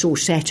doing. I saw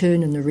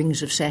Saturn and the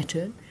rings of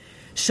Saturn.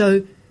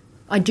 So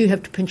I do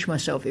have to pinch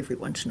myself every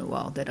once in a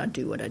while that I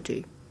do what I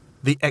do.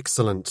 The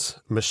excellent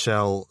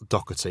Michelle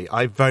Doherty.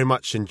 I very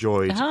much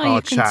enjoyed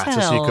our chat,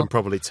 as you can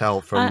probably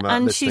tell from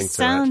and listening to it.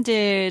 And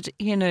she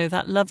sounded,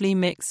 that lovely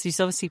mix. She's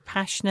obviously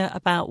passionate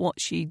about what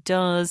she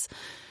does.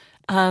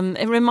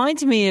 It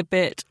reminded me a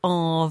bit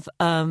of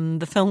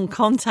the film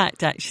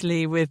Contact,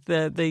 actually, with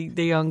the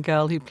young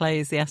girl who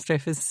plays the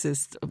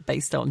astrophysicist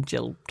based on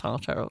Jill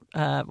Tarter,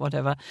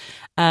 whatever,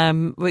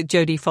 with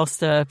Jodie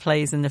Foster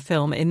plays in the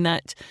film, in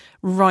that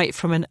right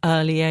from an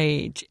early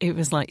age, it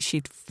was like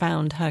she'd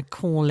found her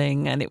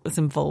calling and it was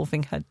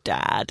involving her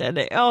dad. And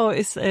it's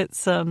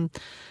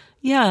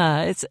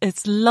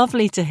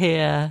lovely to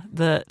hear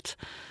that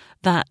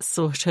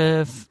sort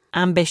of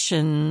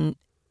ambition,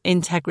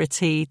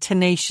 integrity,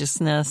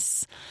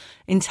 tenaciousness,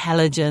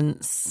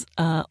 intelligence,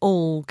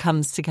 all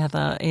comes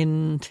together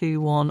into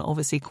one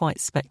obviously quite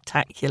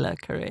spectacular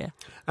career.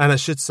 And I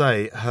should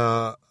say,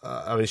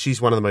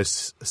 she's one of the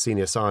most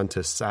senior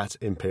scientists at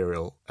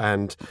Imperial,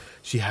 and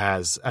she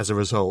has, as a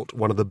result,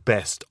 one of the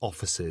best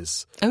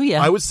offices. Oh,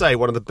 yeah. I would say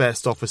one of the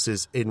best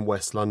offices in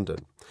West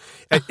London.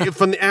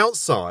 From the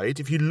outside,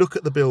 if you look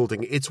at the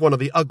building, it's one of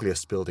the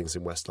ugliest buildings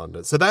in West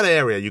London. So that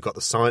area, you've got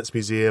the Science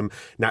Museum,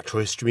 Natural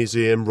History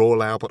Museum,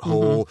 Royal Albert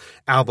Hall,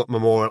 Albert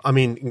Memorial.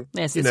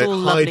 Yes, it's all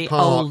Hyde lovely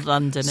Park, old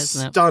London,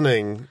 isn't it?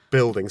 Stunning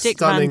buildings, Dick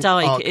stunning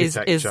Van Dyke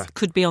architecture.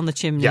 could be on the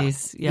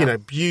chimneys. Yeah.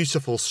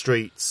 Beautiful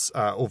streets,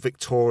 or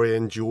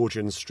Victorian,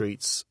 Georgian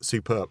streets,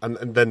 superb. And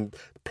then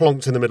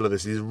plonked in the middle of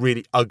this, these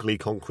really ugly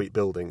concrete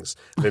buildings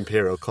of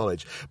Imperial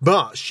College.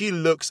 But she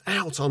looks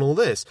out on all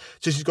this.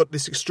 So she's got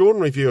this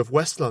extraordinary view of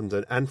West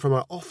London, and from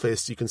her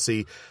office you can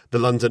see the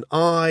London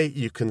Eye,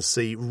 you can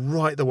see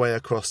right the way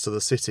across to the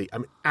city.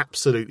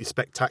 Absolutely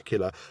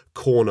spectacular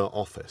corner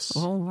office.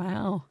 Oh,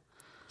 wow.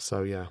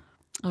 So, yeah.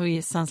 Oh, yeah,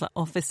 it sounds like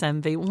office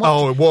envy. It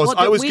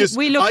was.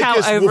 We look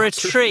out over a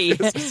tree.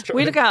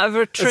 We look out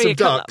over a tree, a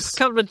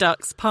couple of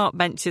ducks, park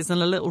benches,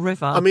 and a little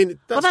river. I mean,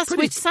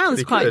 which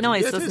sounds quite good.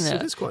 nice, Yeah, doesn't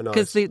it? It is quite nice.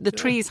 Because the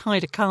trees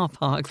hide a car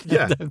park.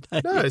 Yeah.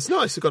 No, it's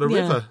nice. It's got a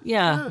river.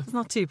 Yeah, it's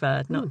not too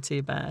bad. Not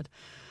too bad.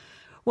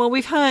 Well,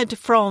 we've heard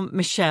from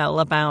Michelle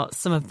about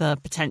some of the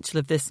potential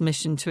of this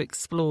mission to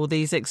explore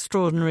these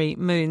extraordinary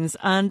moons,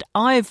 and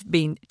I've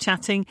been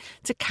chatting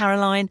to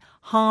Caroline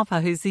Harper,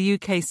 who's the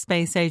UK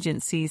Space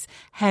Agency's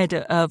head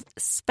of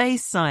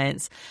space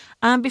science.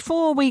 And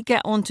before we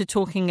get on to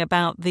talking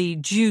about the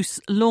JUICE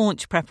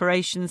launch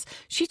preparations,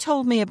 she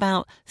told me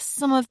about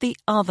some of the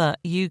other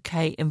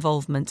UK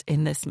involvement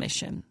in this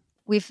mission.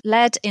 We've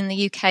led in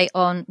the UK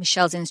on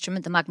Michelle's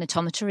instrument, the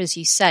magnetometer, as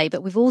you say,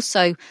 but we've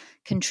also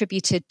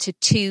contributed to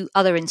 2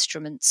 other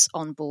instruments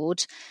on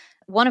board,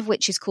 one of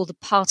which is called the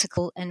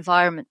Particle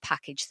Environment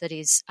Package, that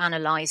is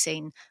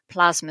analysing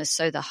plasmas,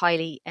 so the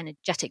highly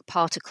energetic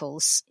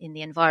particles in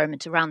the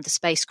environment around the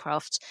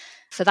spacecraft.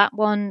 For that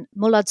one,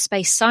 Mullard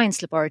Space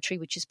Science Laboratory,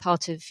 which is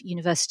part of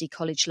University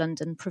College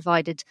London,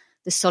 provided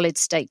the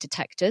solid-state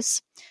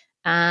detectors.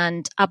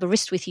 And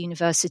Aberystwyth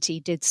University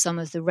did some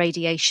of the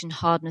radiation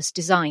hardness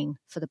design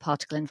for the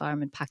particle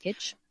environment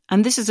package.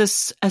 And this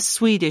is a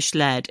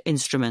Swedish-led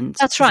instrument.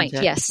 That's right,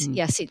 yes.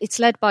 Yes, it's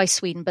led by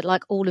Sweden, but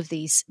like all of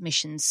these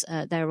missions,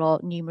 there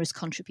are numerous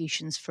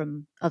contributions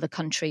from other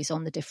countries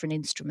on the different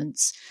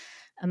instruments.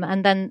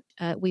 And then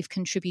we've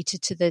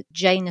contributed to the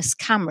Janus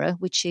camera,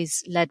 which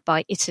is led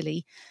by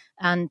Italy.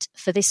 And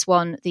for this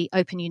one, the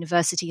Open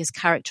University has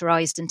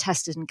characterised and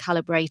tested and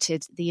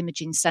calibrated the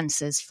imaging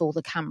sensors for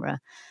the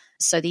camera.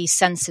 So these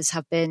sensors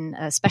have been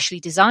specially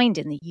designed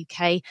in the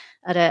UK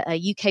at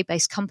a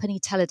UK-based company,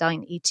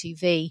 Teledyne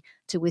E2V,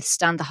 to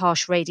withstand the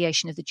harsh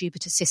radiation of the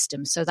Jupiter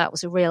system. So that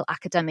was a real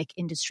academic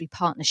industry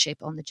partnership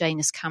on the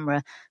Janus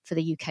camera for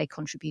the UK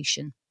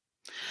contribution.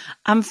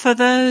 And for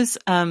those,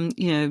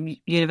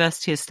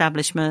 university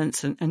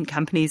establishments and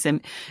companies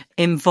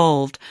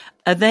involved,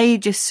 are they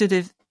just sort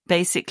of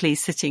basically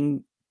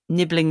sitting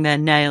nibbling their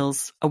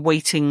nails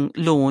awaiting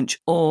launch,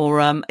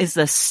 or is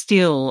there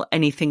still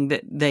anything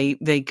that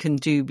they can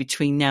do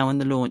between now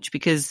and the launch,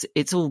 because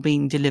it's all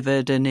been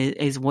delivered and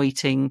is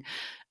waiting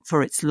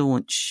for its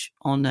launch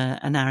on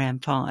an Ariane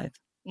 5?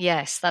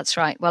 Yes, that's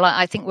right. Well,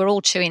 I think we're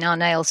all chewing our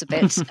nails a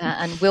bit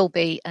and will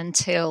be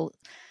until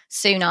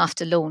soon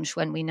after launch,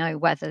 when we know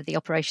whether the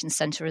operations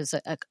centre has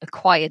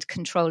acquired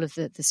control of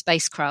the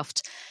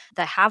spacecraft.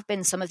 There have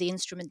been some of the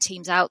instrument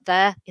teams out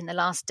there in the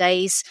last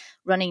days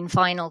running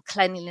final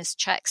cleanliness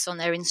checks on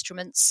their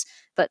instruments,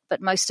 but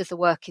most of the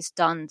work is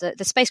done.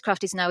 The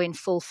spacecraft is now in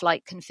full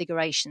flight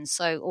configuration,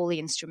 so all the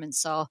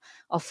instruments are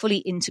fully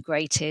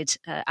integrated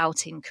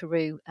out in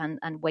Kourou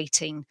and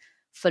waiting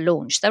for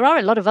launch. There are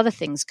a lot of other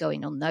things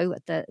going on, though,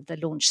 at the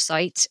launch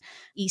site.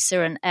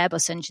 ESA and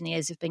Airbus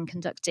engineers have been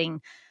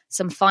conducting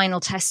some final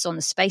tests on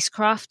the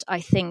spacecraft. I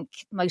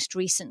think most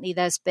recently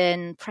there's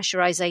been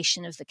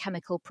pressurization of the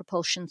chemical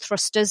propulsion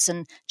thrusters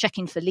and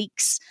checking for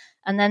leaks.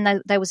 And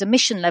then there was a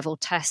mission level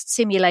test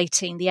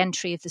simulating the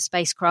entry of the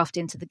spacecraft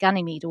into the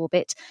Ganymede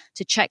orbit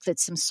to check that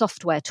some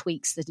software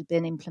tweaks that had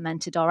been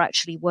implemented are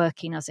actually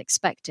working as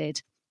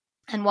expected.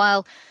 And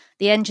while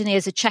the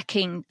engineers are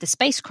checking the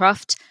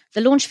spacecraft,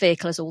 the launch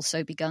vehicle has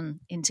also begun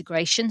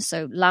integration.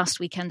 So last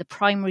weekend, the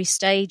primary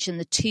stage and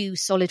the 2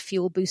 solid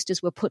fuel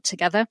boosters were put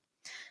together.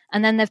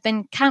 And then there have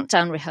been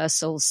countdown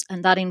rehearsals,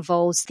 and that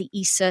involves the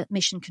ESA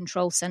Mission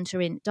Control Center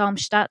in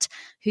Darmstadt,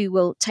 who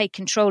will take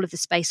control of the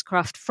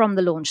spacecraft from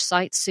the launch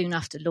site soon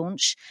after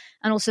launch,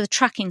 and also the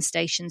tracking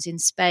stations in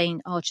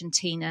Spain,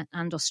 Argentina,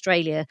 and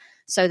Australia.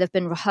 So there have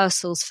been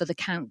rehearsals for the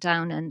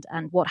countdown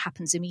and what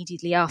happens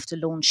immediately after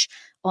launch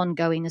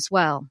ongoing as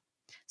well.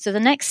 So the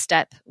next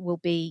step will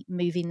be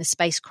moving the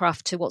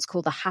spacecraft to what's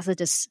called the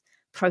hazardous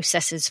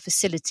processes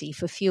facility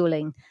for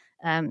fueling.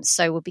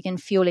 So we'll begin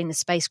fueling the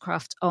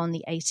spacecraft on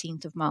the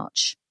 18th of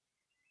March.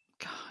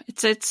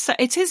 It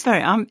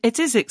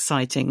is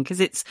exciting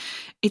because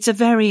it's a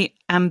very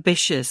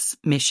ambitious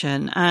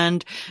mission,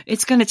 and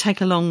it's going to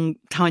take a long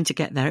time to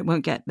get there. It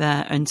won't get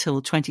there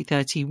until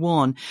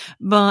 2031,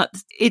 but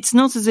it's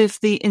not as if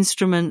the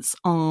instruments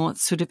are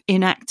sort of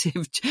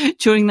inactive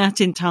during that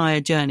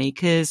entire journey,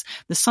 because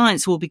the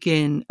science will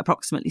begin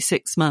approximately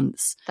 6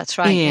 months. That's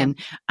right. Yeah.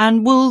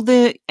 And will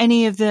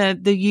any of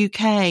the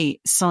UK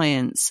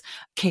science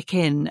kick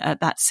in at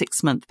that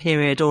 6 month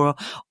period, or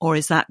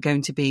is that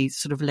going to be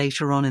sort of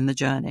later on in the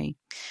journey?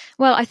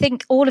 Well, I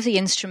think all of the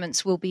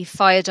instruments will be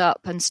fired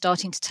up and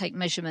starting to take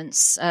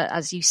measurements,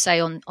 as you say,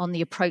 on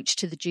the approach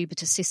to the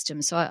Jupiter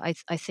system. So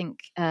I think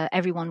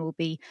everyone will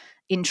be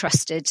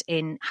interested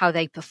in how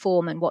they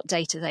perform and what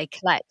data they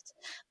collect.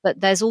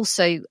 But there's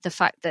also the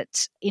fact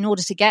that in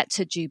order to get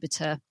to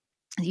Jupiter,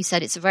 as you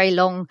said, it's a very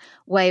long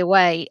way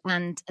away,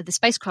 and the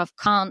spacecraft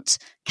can't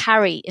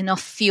carry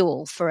enough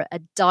fuel for a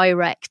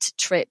direct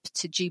trip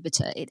to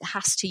Jupiter. It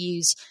has to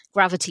use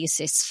gravity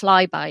assists,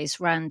 flybys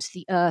around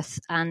the Earth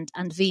and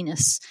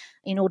Venus.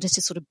 in order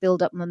to sort of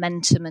build up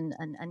momentum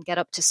and get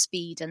up to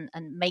speed and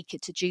make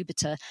it to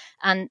Jupiter.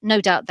 And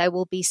no doubt there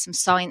will be some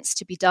science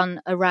to be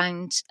done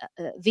around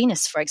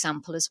Venus, for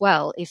example, as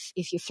well.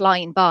 If you're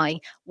flying by,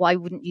 why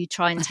wouldn't you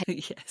try and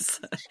take...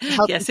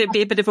 Yes, it'd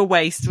be a bit of a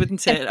waste,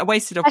 wouldn't it? A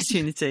wasted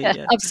opportunity.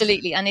 Yeah.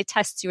 Absolutely. And it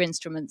tests your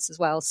instruments as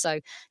well. So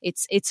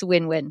it's a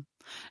win-win.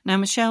 Now,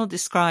 Michelle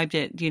described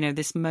it,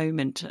 this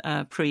moment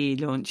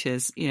pre-launch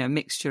as, a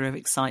mixture of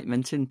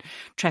excitement and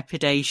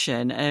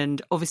trepidation.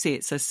 And obviously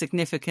it's a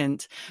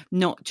significant,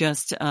 not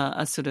just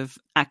a sort of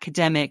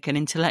academic and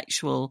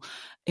intellectual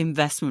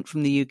investment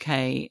from the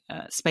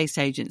UK Space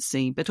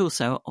Agency, but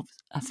also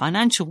a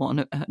financial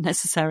one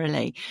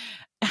necessarily.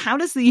 How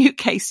does the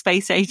UK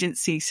Space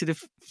Agency sort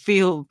of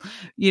feel,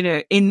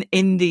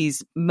 in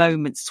these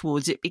moments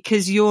towards it?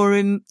 Because you're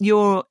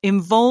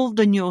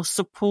involved and you're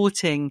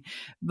supporting,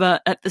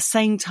 but at the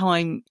same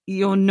time,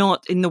 you're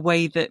not in the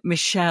way that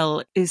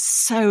Michelle is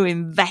so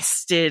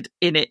invested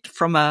in it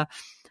from a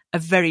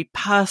very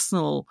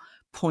personal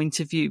point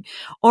of view.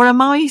 Or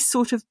am I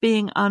sort of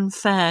being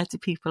unfair to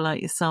people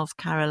like yourself,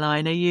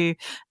 Caroline? Are you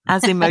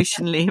as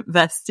emotionally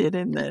invested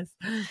in this?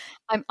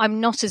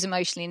 I'm not as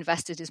emotionally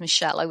invested as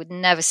Michelle. I would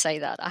never say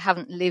that. I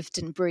haven't lived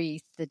and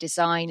breathed the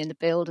design and the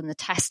build and the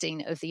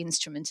testing of the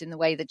instrument in the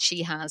way that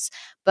she has.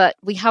 But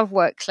we have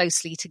worked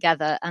closely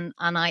together, and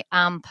I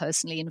am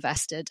personally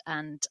invested.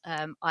 And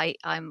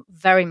I'm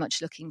very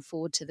much looking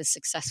forward to the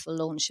successful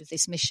launch of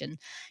this mission.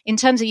 In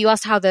terms of, you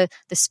asked how the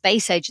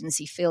Space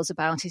Agency feels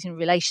about it in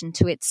relation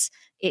to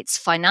its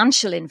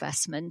financial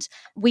investment.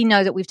 We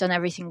know that we've done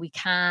everything we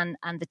can,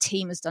 and the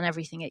team has done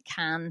everything it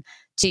can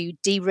to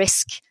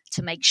de-risk,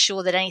 to make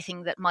sure that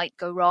anything that might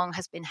go wrong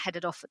has been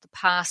headed off at the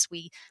pass.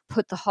 We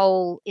put the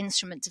whole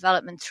instrument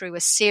development through a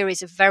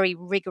series of very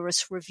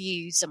rigorous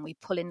reviews, and we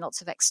pull in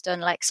lots of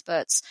external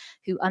experts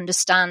who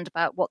understand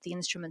about what the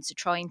instruments are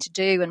trying to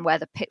do and where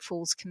the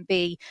pitfalls can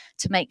be,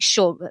 to make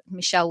sure that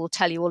Michelle will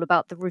tell you all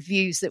about the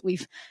reviews that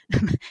we've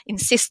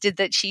insisted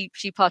that she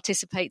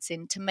participates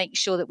in, to make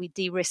sure that we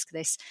de-risk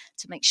this,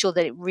 to make sure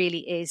that it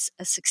really is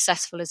as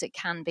successful as it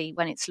can be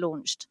when it's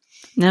launched.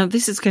 Now,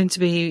 this is going to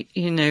be,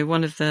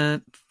 one of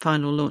the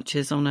final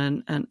launches on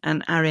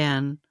an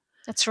Ariane.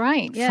 That's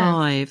right. Yeah.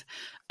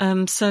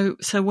 5.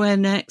 So where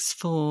next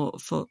for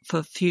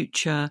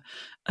future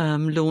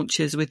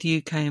launches with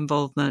UK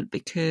involvement?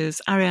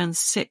 Because Ariane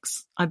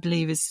 6, I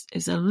believe,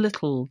 is a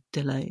little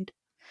delayed.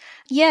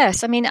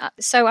 Yes, I mean,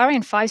 so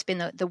Ariane 5 has been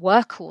the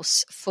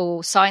workhorse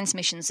for science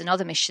missions and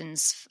other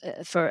missions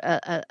for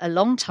a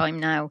long time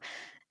now.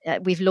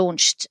 We've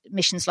launched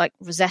missions like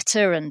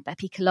Rosetta and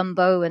Bepi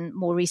Colombo, and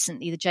more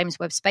recently the James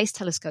Webb Space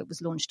Telescope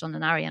was launched on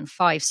an Ariane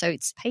 5, so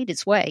it's paid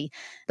its way.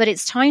 But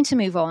it's time to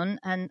move on,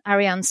 and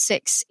Ariane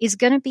 6 is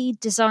going to be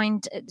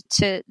designed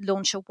to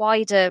launch a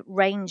wider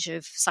range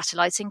of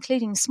satellites,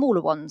 including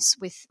smaller ones,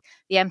 with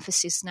the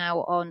emphasis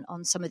now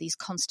on some of these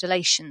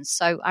constellations.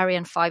 So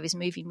Ariane 5 is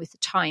moving with the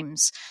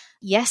times.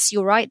 Yes,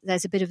 you're right,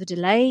 there's a bit of a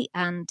delay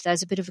and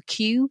there's a bit of a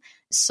queue.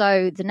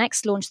 So the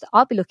next launch that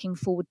I'll be looking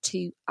forward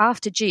to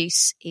after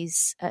JUICE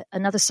is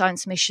another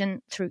science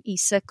mission through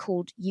ESA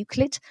called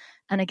Euclid.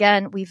 And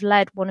again, we've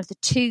led one of the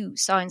 2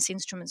 science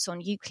instruments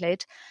on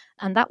Euclid,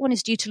 and that one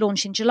is due to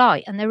launch in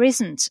July. And there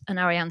isn't an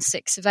Ariane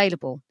 6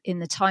 available in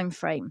the time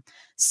frame.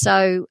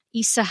 So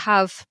ESA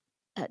have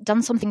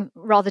done something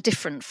rather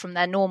different from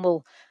their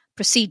normal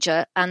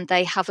procedure, and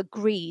they have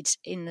agreed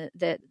in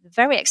the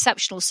very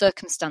exceptional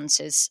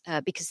circumstances,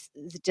 because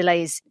the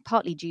delay is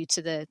partly due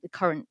to the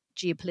current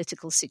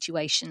geopolitical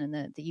situation and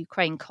the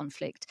Ukraine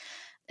conflict.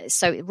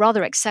 So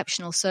rather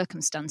exceptional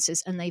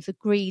circumstances, and they've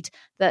agreed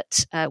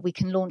that we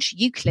can launch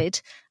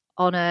Euclid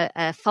on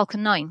a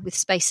Falcon 9 with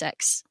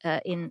SpaceX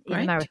in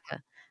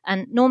America.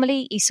 And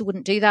normally ESA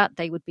wouldn't do that.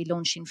 They would be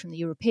launching from the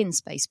European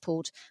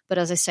spaceport. But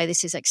as I say,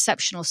 this is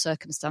exceptional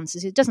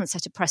circumstances. It doesn't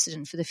set a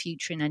precedent for the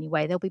future in any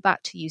way. They'll be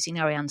back to using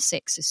Ariane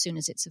 6 as soon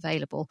as it's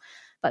available.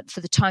 But for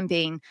the time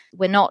being,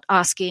 we're not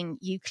asking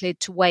Euclid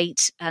to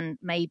wait and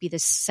maybe the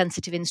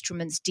sensitive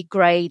instruments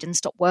degrade and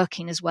stop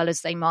working as well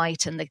as they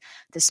might. And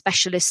the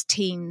specialist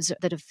teams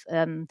that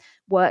have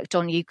worked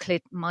on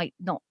Euclid might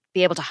not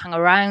be able to hang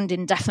around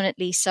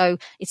indefinitely. So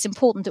it's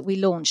important that we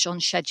launch on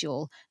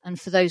schedule. And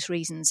for those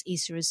reasons,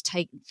 ESA has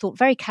thought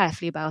very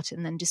carefully about it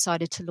and then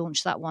decided to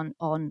launch that one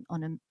on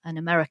an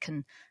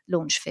American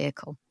launch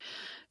vehicle.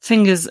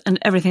 Fingers and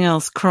everything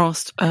else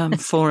crossed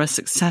for a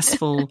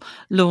successful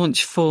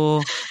launch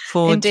for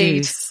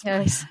Indeed, JUICE.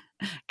 Yes.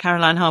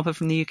 Caroline Harper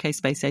from the UK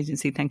Space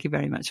Agency, thank you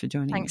very much for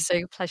joining Thanks,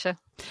 me. Sue. Pleasure.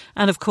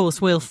 And of course,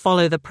 we'll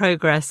follow the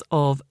progress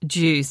of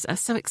JUICE.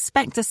 So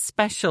expect a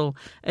special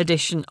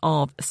edition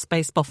of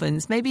Space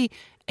Boffins, maybe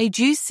a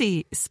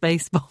juicy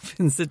Space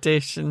Boffins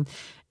edition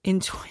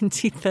in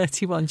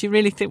 2031. Do you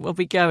really think we'll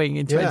be going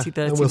in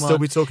 2031? And we'll still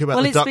be talking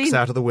about the ducks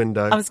out of the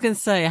window. I was going to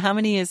say, how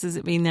many years has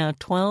it been now?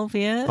 12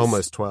 years?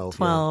 Almost 12.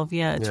 12,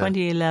 yeah.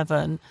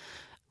 2011.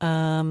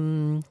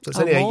 So it's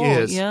only 8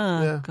 years.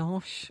 Yeah,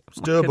 gosh. It's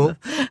doable.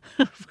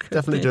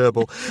 Definitely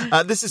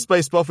doable. This is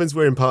Space Boffins.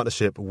 We're in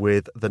partnership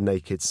with The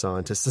Naked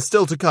Scientists. And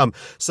still to come,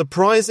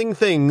 surprising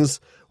things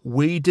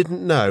we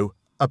didn't know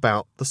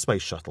about the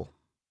space shuttle.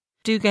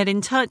 Do get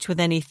in touch with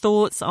any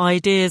thoughts,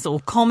 ideas or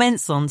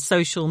comments on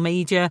social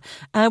media.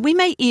 We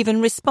may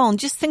even respond.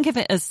 Just think of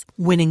it as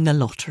winning the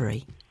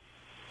lottery.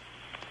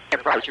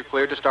 Enterprise, you're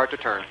cleared to start the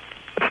turn.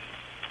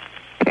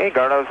 Okay,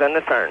 Gordo's in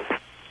the turn.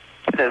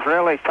 It is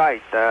really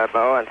tight,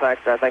 Bo. In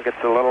fact, I think it's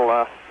a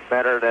little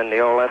better than the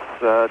old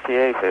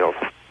STA field.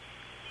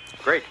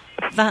 Great.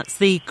 That's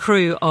the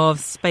crew of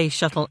Space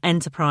Shuttle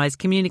Enterprise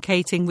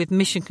communicating with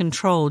Mission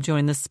Control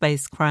during the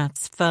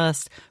spacecraft's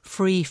first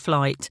free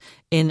flight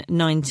in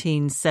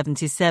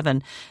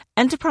 1977.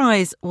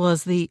 Enterprise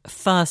was the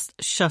first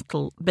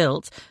shuttle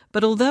built,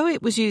 but although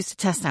it was used to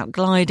test out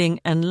gliding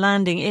and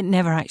landing, it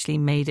never actually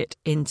made it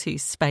into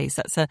space.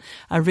 That's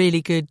a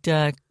really good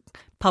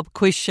pub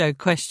quiz show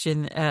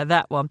question,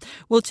 that one.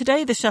 Well,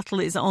 today the shuttle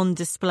is on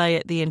display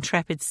at the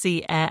Intrepid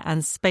Sea, Air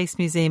and Space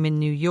Museum in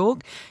New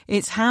York.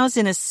 It's housed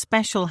in a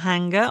special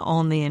hangar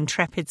on the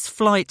Intrepid's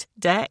flight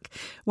deck,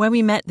 where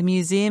we met the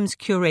museum's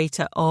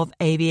curator of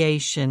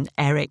aviation,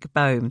 Eric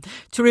Bohm,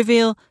 to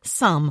reveal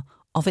some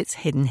of its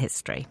hidden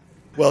history.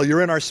 Well,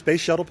 you're in our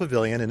Space Shuttle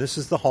Pavilion, and this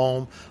is the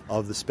home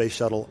of the Space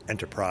Shuttle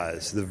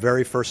Enterprise, the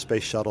very first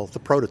space shuttle, the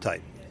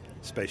prototype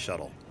space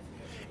shuttle.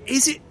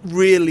 Is it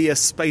really a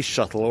space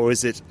shuttle or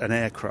is it an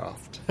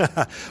aircraft?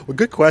 Well,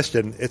 good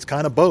question. It's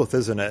kind of both,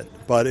 isn't it?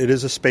 But it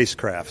is a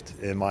spacecraft,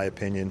 in my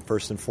opinion,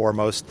 first and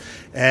foremost,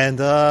 and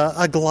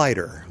a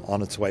glider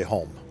on its way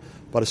home,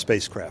 but a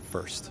spacecraft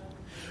first.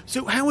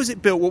 So how was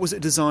it built? What was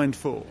it designed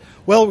for?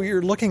 Well,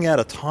 we're looking at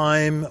a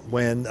time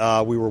when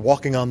we were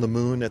walking on the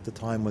moon at the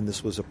time when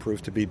this was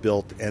approved to be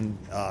built, and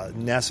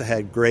NASA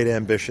had great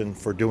ambition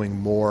for doing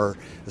more,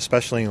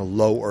 especially in a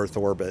low Earth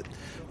orbit.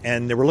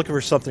 And they were looking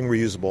for something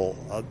reusable.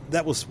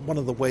 That was one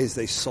of the ways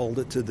they sold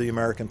it to the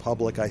American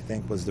public, I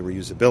think, was the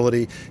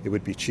reusability. It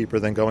would be cheaper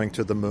than going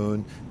to the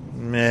moon.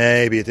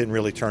 Maybe it didn't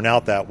really turn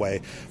out that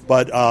way.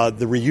 But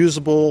the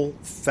reusable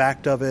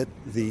fact of it,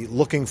 the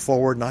looking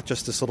forward, not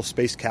just this little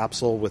space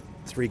capsule with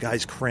 3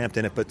 guys cramped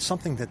in it, but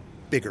something that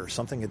bigger,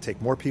 something that can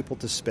take more people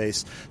to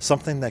space,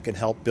 something that can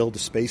help build a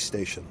space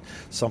station,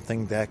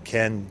 something that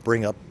can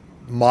bring up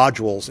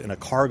modules in a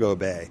cargo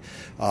bay.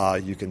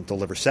 You can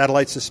deliver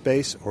satellites to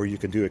space, or you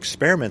can do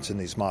experiments in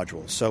these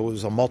modules. So it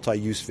was a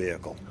multi-use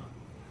vehicle.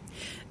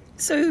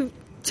 So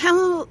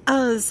tell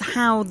us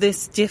how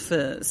this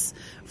differs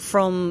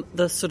from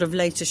the sort of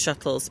later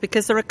shuttles,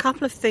 because there are a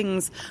couple of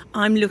things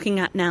I'm looking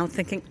at now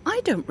thinking,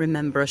 I don't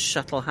remember a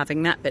shuttle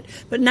having that bit.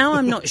 But now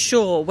I'm not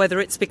sure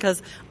whether it's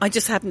because I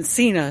just haven't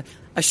seen a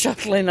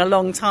shuttle in a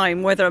long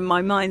time, whether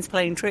my mind's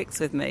playing tricks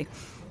with me.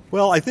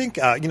 Well, I think,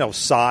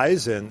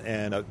 size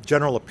and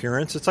general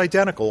appearance, it's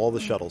identical. All the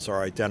shuttles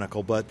are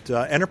identical. But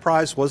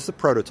Enterprise was the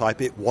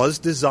prototype. It was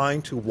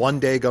designed to one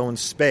day go in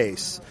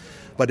space,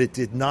 but it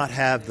did not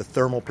have the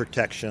thermal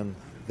protection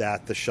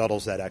that the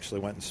shuttles that actually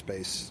went in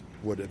space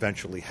would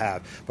eventually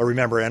have. But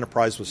remember,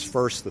 Enterprise was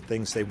first. The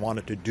things they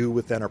wanted to do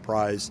with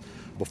Enterprise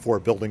before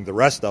building the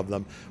rest of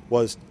them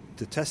was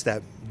to test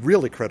that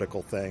really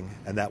critical thing,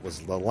 and that was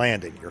the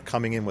landing. You're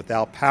coming in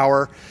without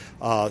power,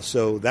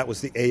 so that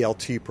was the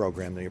ALT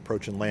program, the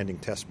Approach and Landing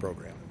Test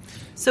Program.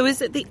 So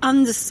is it the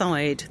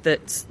underside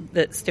that's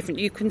different?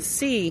 You can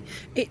see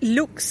it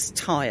looks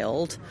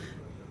tiled,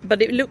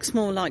 but it looks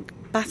more like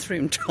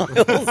bathroom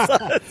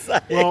tiles.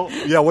 Well,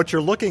 yeah, what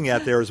you're looking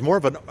at there is more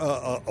of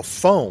a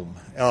foam.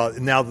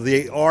 Now,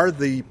 they are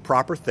the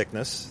proper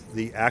thickness,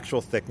 the actual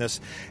thickness,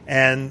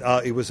 and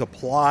it was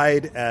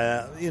applied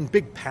in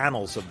big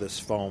panels of this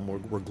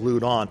foam were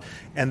glued on.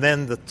 And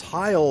then the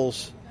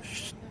tiles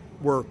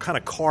were kind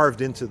of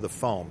carved into the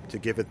foam to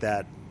give it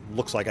that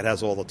looks like it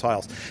has all the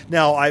tiles.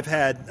 Now, I've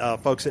had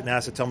folks at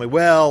NASA tell me,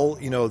 well,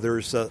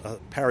 there's a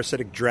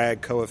parasitic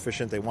drag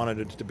coefficient. They wanted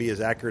it to be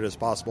as accurate as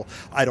possible.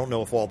 I don't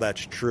know if all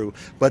that's true.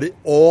 But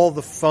all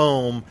the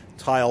foam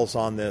tiles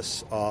on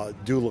this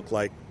do look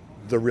like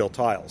the real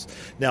tiles.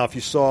 Now, if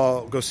you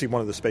go see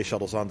one of the space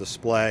shuttles on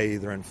display,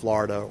 either in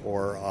Florida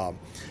or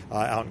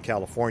out in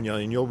California,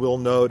 and you will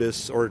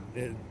notice, or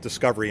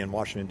Discovery in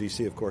Washington,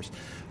 D.C., of course,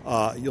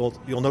 you'll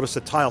notice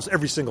the tiles,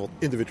 every single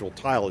individual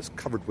tile is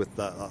covered with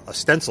a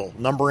stencil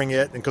numbering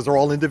it, because they're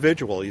all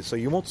individual, so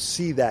you won't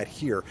see that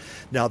here.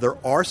 Now, there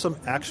are some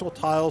actual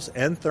tiles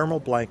and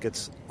thermal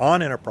blankets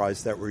on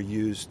Enterprise that were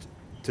used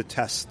to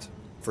test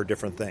for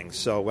different things,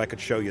 so I could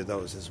show you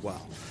those as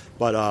well.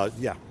 But,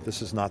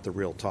 this is not the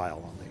real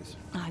tile on these.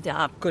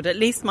 Good. At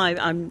least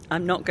I'm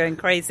not going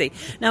crazy.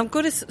 Now, I've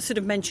got to sort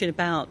of mention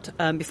about,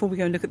 before we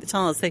go and look at the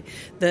tiles,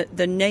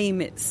 the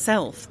name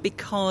itself,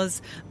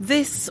 because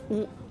this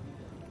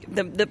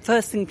the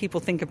first thing people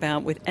think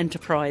about with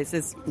Enterprise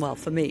is, well,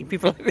 for me,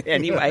 people like me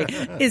anyway,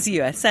 is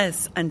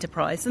USS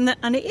Enterprise, and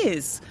it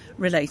is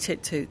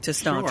related to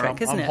Star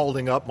Trek, isn't it? I'm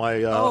holding up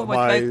my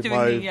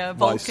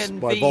Vulcan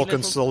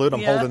Vulcan salute.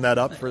 I'm holding that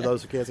up for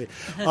those who can't see.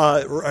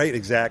 Right,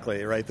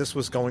 exactly. Right. This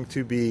was going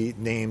to be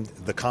named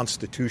the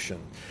Constitution,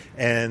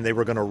 and they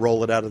were going to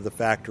roll it out of the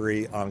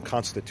factory on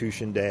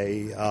Constitution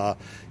Day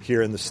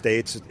here in the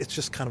States. It's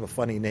just kind of a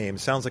funny name.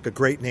 It sounds like a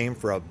great name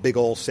for a big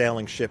old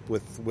sailing ship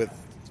with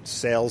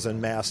sails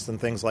and masts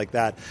and things like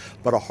that,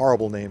 but a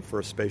horrible name for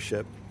a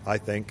spaceship, I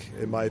think,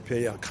 in my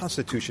opinion.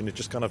 Constitution, it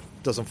just kind of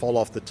doesn't fall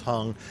off the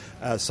tongue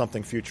as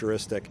something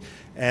futuristic.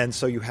 And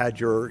so you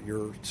had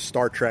your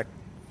Star Trek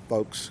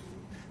folks.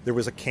 There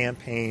was a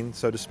campaign,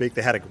 so to speak.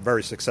 They had a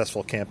very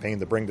successful campaign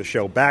to bring the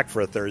show back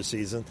for a third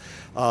season,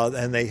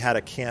 and they had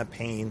a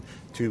campaign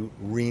to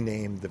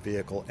rename the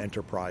vehicle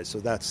Enterprise. So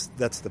that's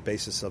the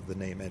basis of the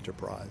name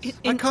Enterprise.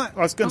 I'm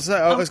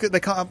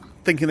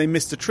thinking they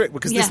missed a trick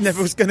because this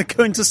never was going to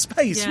go into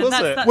space, was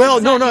it? Well,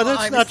 exactly no,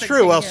 that's not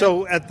true. Well,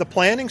 so at the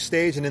planning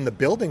stage and in the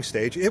building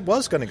stage, it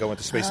was going to go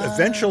into space.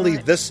 Eventually,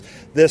 this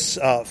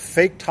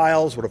fake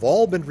tiles would have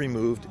all been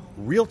removed.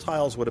 Real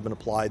tiles would have been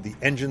applied. The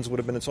engines would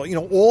have been installed.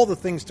 All the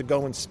things to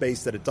go in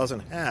space that it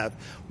doesn't have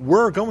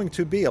were going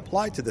to be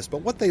applied to this.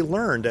 But what they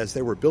learned as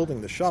they were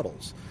building the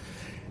shuttles,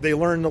 they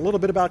learned a little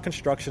bit about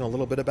construction, a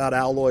little bit about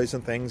alloys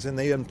and things, and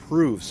they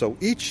improved. So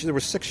there were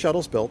 6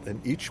 shuttles built,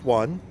 and each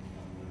one,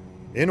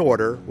 in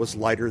order, was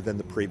lighter than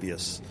the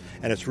previous.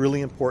 And it's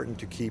really important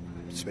to keep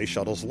space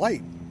shuttles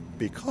light,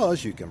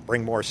 because you can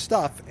bring more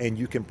stuff, and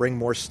you can bring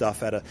more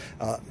stuff at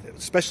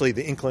especially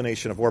the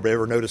inclination of orbit.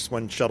 Ever notice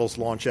when shuttles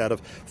launch out of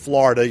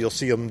Florida, you'll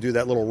see them do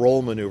that little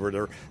roll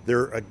maneuver.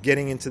 They're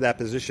getting into that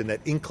position,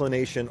 that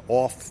inclination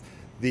off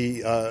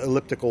the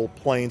elliptical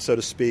plane, so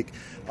to speak,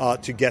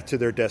 to get to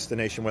their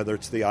destination, whether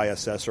it's the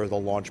ISS or the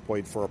launch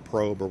point for a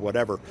probe or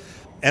whatever.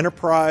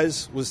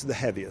 Enterprise was the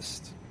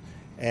heaviest,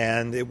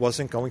 and it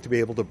wasn't going to be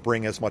able to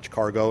bring as much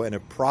cargo, and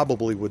it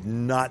probably would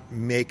not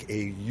make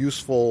a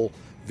useful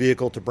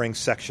vehicle to bring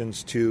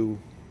sections to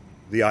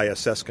the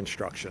ISS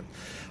construction.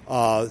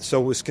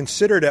 So it was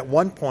considered at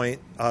one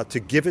point to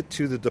give it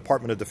to the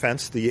Department of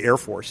Defense, the Air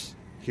Force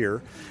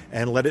here,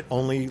 and let it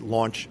only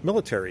launch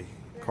military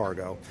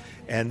cargo.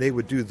 And they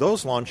would do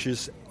those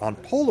launches on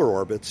polar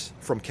orbits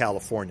from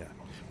California.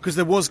 Because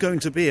there was going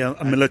to be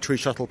a military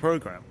shuttle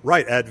program.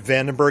 Right, at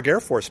Vandenberg Air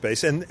Force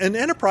Base. And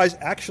Enterprise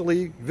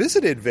actually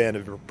visited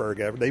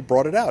Vandenberg. They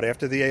brought it out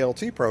after the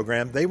ALT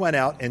program. They went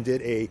out and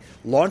did a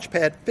launch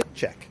pad fit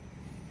check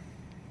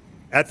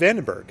at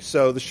Vandenberg.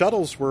 So the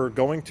shuttles were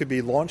going to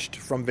be launched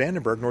from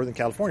Vandenberg, Northern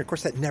California. Of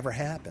course, that never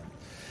happened.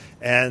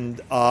 And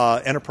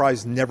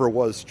Enterprise never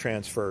was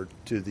transferred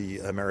to the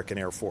American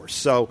Air Force.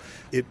 So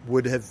it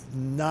would have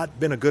not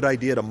been a good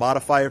idea to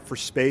modify it for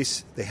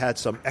space. They had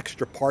some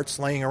extra parts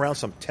laying around,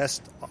 some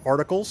test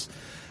articles,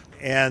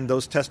 and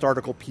those test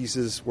article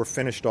pieces were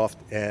finished off,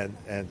 and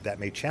that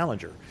made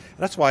Challenger. And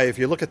that's why if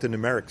you look at the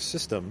numeric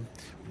system,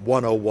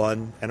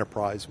 101,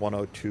 Enterprise,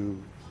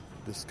 102,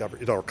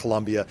 Discovery, or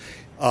Columbia,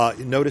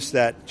 notice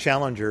that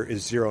Challenger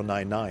is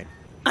 099.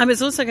 I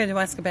was also going to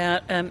ask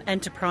about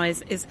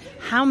Enterprise, is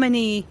how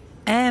many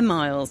air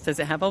miles does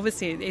it have?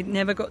 Obviously, it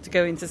never got to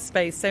go into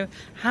space, so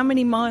how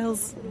many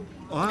miles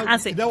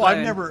has it flown?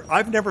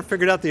 I've never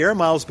figured out the air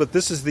miles, but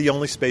this is the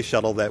only space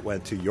shuttle that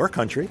went to your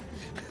country.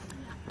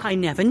 I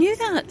never knew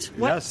that.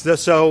 What?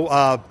 Yes,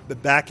 so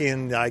back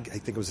in, I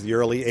think it was the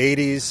early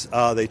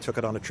 80s, they took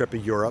it on a trip to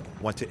Europe,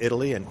 went to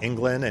Italy and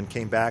England, and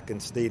came back and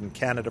stayed in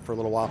Canada for a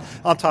little while,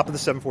 on top of the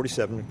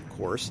 747, of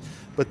course,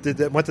 but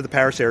went to the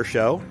Paris Air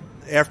Show.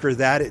 After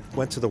that, it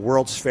went to the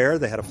World's Fair.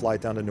 They had to fly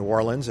down to New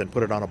Orleans and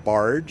put it on a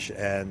barge,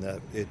 and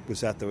it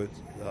was at the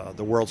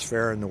World's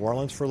Fair in New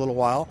Orleans for a little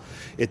while.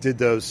 It did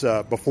those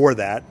before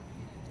that,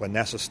 when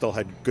NASA still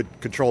had good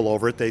control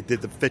over it. They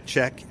did the fit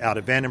check out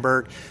at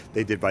Vandenberg.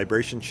 They did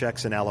vibration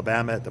checks in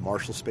Alabama at the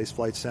Marshall Space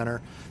Flight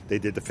Center. They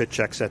did the fit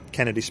checks at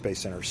Kennedy Space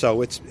Center.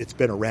 So it's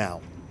been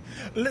around.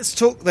 Let's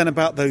talk then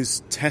about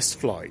those test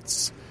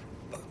flights.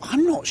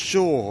 I'm not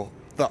sure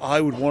that I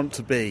would want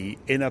to be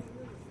in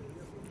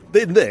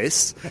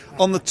this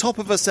on the top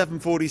of a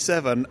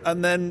 747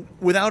 and then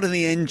without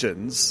any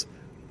engines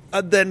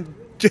and then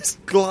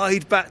just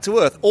glide back to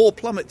Earth or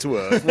plummet to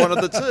Earth, one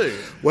of the two.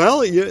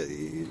 Well,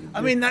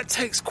 I mean, that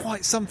takes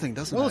quite something,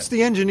 doesn't it? Well, it's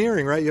the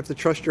engineering, right? You have to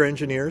trust your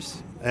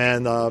engineers.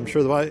 And I'm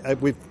sure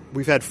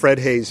we've had Fred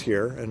Hayes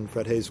here, and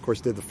Fred Hayes, of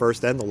course, did the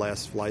first and the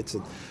last flights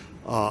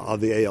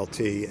of the ALT.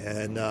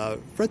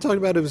 And Fred talked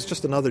about it was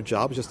just another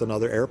job, just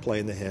another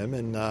airplane to him.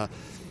 And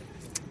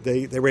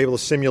they were able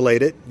to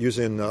simulate it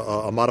using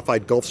a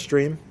modified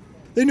Gulfstream.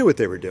 They knew what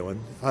they were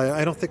doing.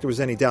 I don't think there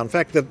was any doubt. In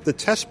fact, the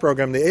test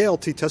program, the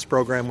ALT test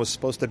program, was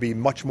supposed to be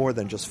much more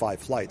than just 5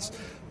 flights.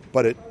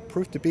 But it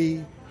proved to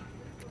be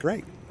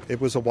great.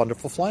 it was a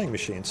wonderful flying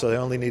machine. So they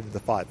only needed the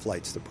 5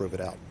 flights to prove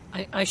it out.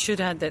 I should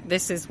add that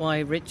this is why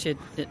Richard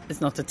is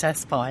not a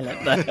test pilot,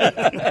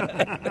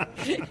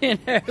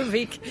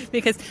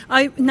 because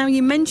now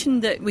you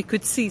mentioned that we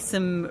could see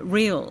some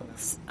real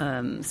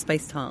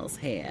space tiles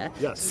here.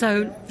 Yes.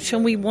 So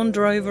shall we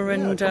wander over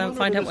and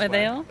find out where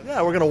they are?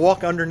 Yeah, we're going to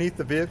walk underneath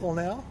the vehicle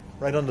now,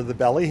 right under the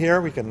belly here.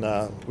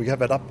 We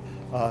have it up.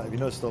 You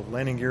notice the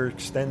landing gear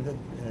extended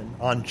and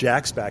on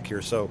jacks back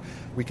here, so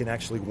we can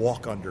actually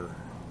walk under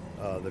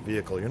the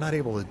vehicle. You're not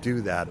able to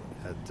do that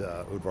at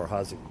Udvar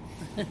Hazy.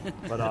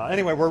 But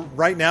anyway,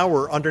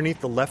 we're underneath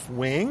the left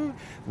wing,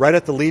 right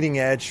at the leading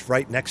edge,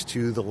 right next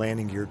to the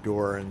landing gear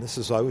door. And this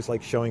is, I always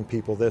like showing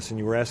people this. And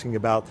you were asking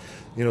about,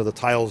 the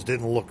tiles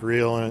didn't look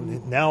real.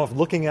 And now, if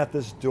looking at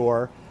this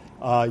door,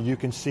 you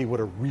can see what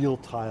a real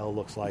tile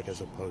looks like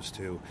as opposed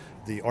to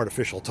the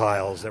artificial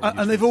tiles.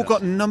 And they've all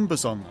got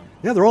numbers on them.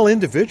 Yeah, they're all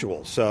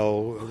individual.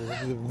 So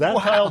that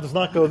tile does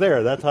not go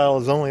there. That tile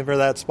is only for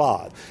that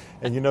spot.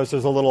 And you notice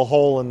there's a little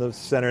hole in the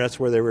center. That's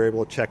where they were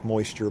able to check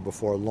moisture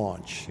before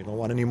launch. You don't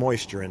want any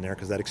moisture in there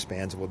because that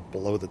expands and would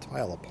blow the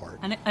tile apart.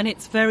 And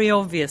it's very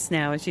obvious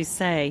now, as you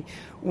say,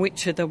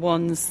 which are the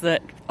ones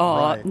that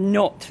are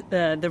not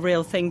the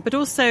real thing. But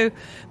also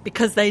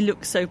because they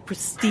look so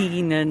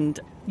pristine and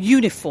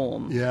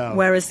uniform. Yeah.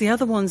 Whereas the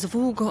other ones have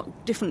all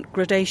got different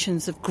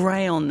gradations of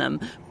grey on them.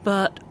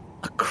 But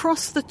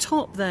across the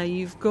top there,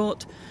 you've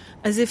got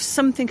as if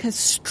something has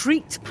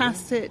streaked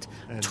past it,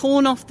 and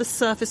torn off the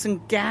surface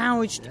and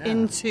gouged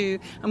into,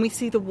 and we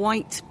see the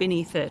white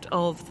beneath it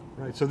of...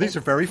 Right, so these are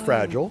very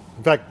fragile.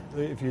 In fact,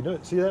 if you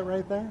see that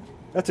right there?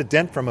 That's a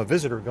dent from a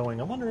visitor going,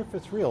 I wonder if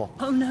it's real.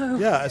 Oh, no.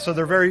 Yeah, so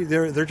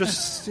they're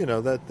just,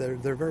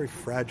 they're very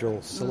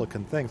fragile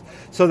silicon things.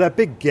 So that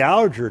big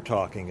gouge you're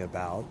talking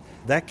about,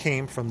 that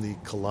came from the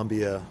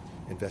Columbia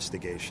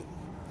investigation.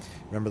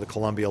 Remember the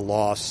Columbia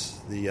loss,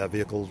 the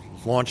vehicle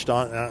launched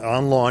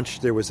on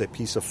launch, there was a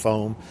piece of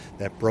foam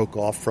that broke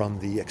off from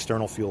the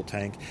external fuel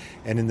tank.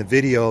 And in the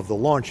video of the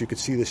launch, you could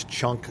see this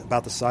chunk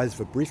about the size of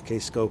a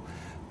briefcase go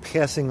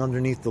passing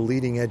underneath the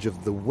leading edge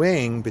of the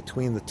wing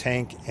between the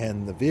tank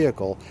and the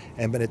vehicle,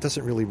 but it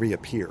doesn't really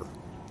reappear.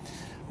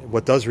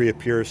 What does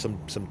reappear is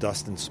some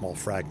dust and small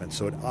fragments.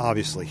 So it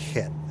obviously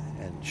hit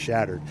and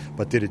shattered,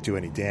 but did it do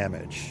any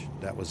damage?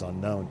 That was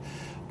unknown.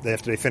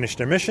 After they finish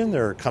their mission,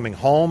 they're coming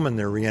home and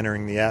they're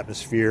re-entering the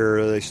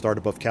atmosphere. They start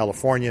above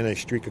California and they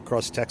streak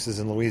across Texas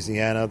and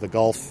Louisiana, the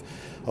Gulf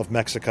of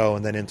Mexico,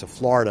 and then into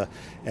Florida.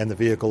 And the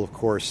vehicle, of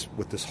course,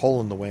 with this hole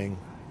in the wing,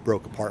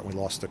 broke apart and we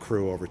lost the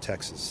crew over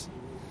Texas.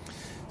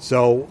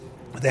 So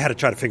they had to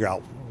try to figure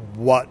out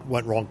what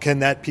went wrong. Can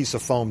that piece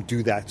of foam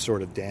do that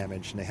sort of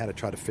damage? And they had to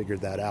try to figure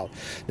that out.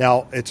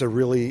 Now, it's a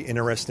really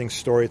interesting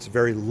story. It's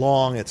very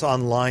long. It's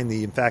online.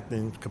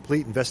 In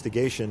complete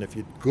investigation, if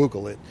you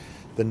Google it,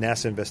 the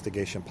NASA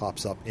investigation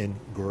pops up in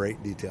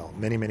great detail,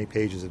 many, many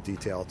pages of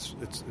detail.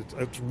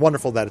 It's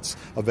wonderful that it's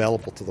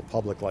available to the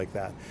public like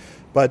that.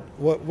 But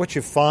what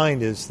you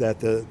find is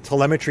that the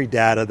telemetry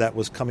data that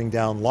was coming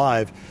down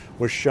live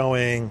was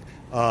showing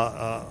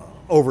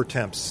over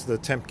temps. The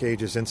temp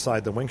gauges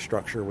inside the wing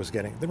structure were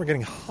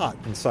getting hot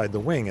inside the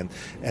wing,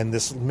 and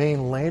this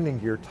main landing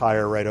gear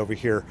tire right over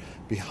here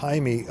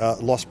behind me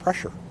lost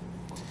pressure.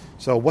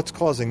 So what's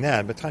causing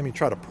that? By the time you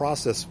try to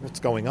process what's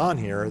going on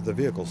here, the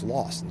vehicle's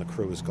lost and the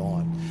crew is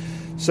gone.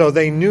 So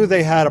they knew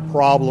they had a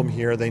problem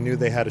here. They knew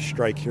they had a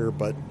strike here,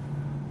 but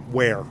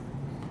where?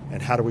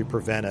 And how do we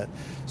prevent it?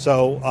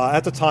 So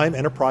at the time,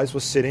 Enterprise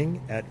was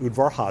sitting at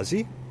Udvar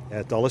Hazy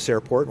at Dulles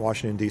Airport in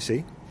Washington,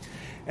 D.C.,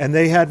 and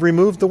they had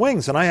removed the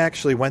wings. And I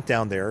actually went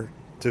down there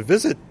to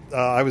visit.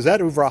 I was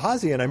at Udvar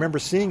Hazy, and I remember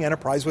seeing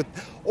Enterprise with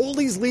all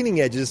these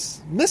leading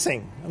edges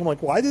missing. And I'm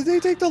like, why did they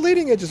take the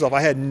leading edges off?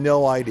 I had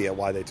no idea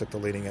why they took the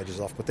leading edges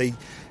off, but they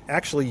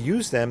actually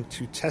used them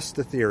to test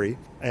the theory,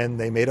 and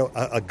they made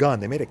a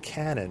gun. They made a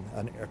cannon,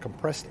 a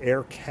compressed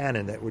air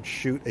cannon that would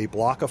shoot a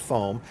block of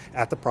foam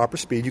at the proper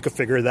speed. You could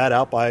figure that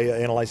out by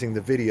analyzing the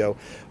video.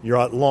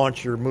 You're at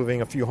launch, you're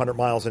moving a few hundred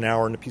miles an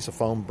hour, and a piece of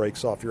foam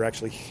breaks off. You're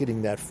actually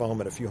hitting that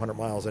foam at a few hundred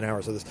miles an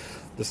hour. So this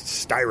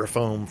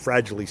styrofoam,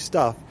 fragile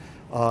stuff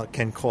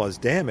can cause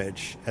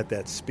damage at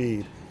that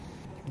speed.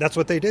 That's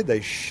what they did.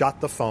 They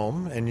shot the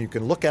foam, and you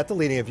can look at the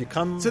leading. If you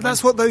come, so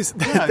that's what those.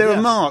 There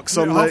are marks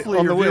on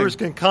the viewers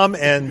can come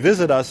and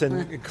visit us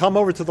and come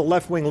over to the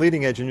left wing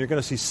leading edge, and you're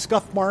going to see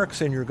scuff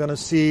marks, and you're going to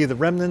see the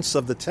remnants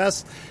of the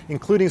test,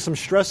 including some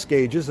stress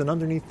gauges, and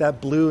underneath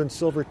that blue and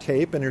silver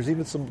tape. And there's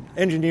even some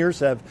engineers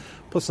have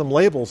put some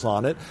labels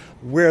on it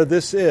where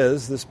this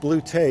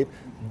blue tape.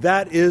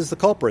 That is the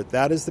culprit.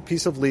 That is the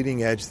piece of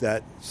leading edge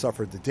that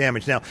suffered the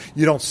damage. Now,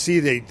 you don't see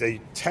they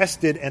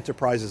tested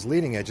Enterprise's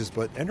leading edges,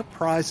 but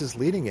Enterprise's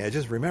leading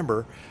edges,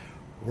 remember,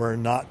 were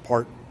not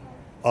part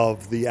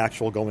of the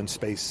actual go in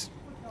space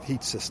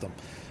heat system.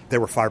 They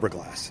were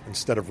fiberglass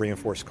instead of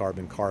reinforced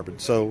carbon.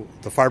 So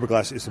the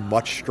fiberglass is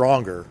much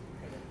stronger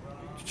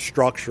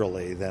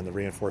structurally than the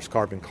reinforced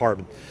carbon.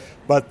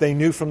 But they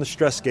knew from the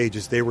stress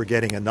gauges they were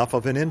getting enough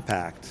of an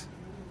impact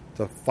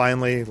to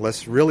finally,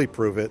 let's really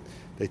prove it.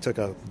 They took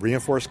a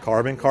reinforced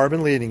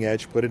carbon leading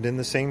edge, put it in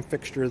the same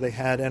fixture they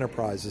had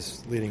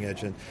Enterprise's leading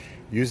edge in,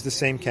 used the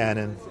same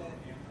cannon.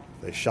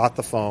 They shot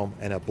the foam,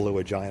 and it blew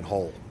a giant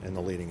hole in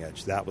the leading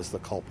edge. That was the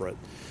culprit.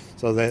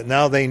 So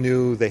now they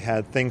knew they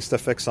had things to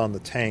fix on the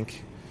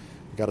tank.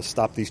 We've got to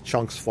stop these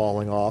chunks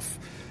falling off.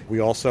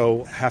 We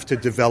also have to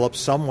develop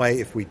some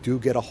way, if we do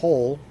get a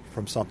hole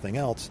from something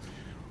else,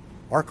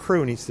 our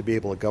crew needs to be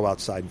able to go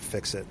outside and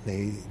fix it.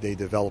 They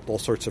developed all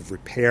sorts of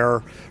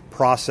repair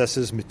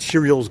processes,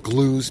 materials,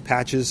 glues,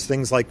 patches,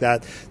 things like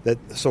that,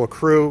 so a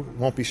crew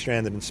won't be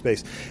stranded in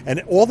space. And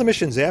all the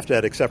missions after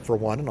that, except for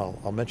one, and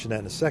I'll mention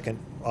that in a second,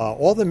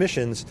 all the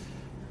missions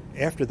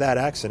after that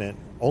accident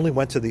only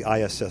went to the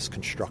ISS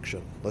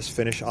construction. Let's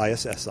finish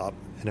ISS up,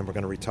 and then we're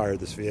going to retire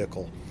this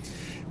vehicle.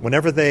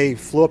 Whenever they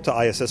flew up to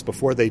ISS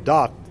before they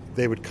docked,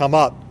 they would come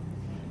up,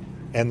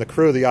 and the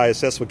crew of the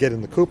ISS would get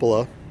in the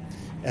cupola,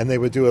 and they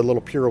would do a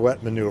little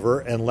pirouette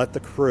maneuver and let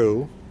the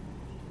crew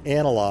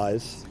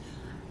analyze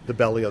the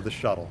belly of the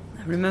shuttle.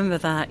 I remember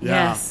that,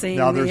 yeah. yes.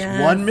 Now,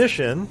 there's one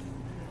mission,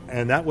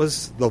 and that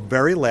was the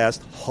very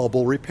last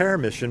Hubble repair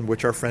mission,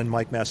 which our friend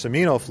Mike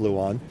Massimino flew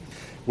on,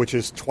 which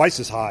is twice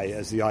as high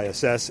as the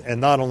ISS. And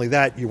not only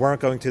that, you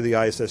weren't going to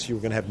the ISS, you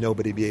were going to have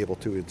nobody be able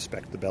to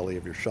inspect the belly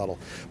of your shuttle.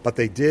 But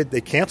they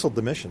canceled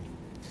the mission.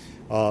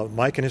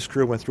 Mike and his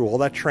crew went through all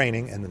that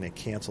training, and then they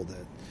canceled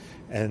it.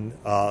 And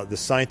the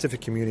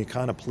scientific community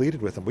kind of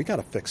pleaded with them, we got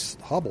to fix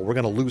Hubble. We're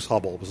going to lose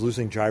Hubble. It was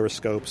losing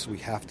gyroscopes. We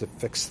have to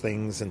fix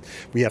things, and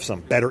we have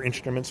some better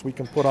instruments we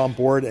can put on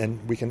board,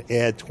 and we can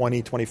add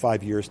 20,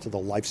 25 years to the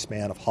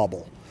lifespan of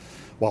Hubble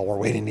while we're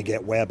waiting to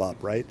get Webb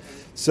up, right?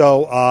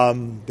 So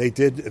they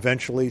did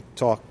eventually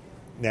talk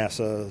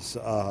NASA's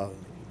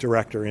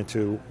director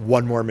into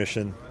one more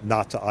mission,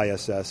 not to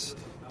ISS,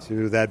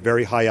 to that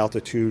very high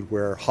altitude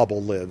where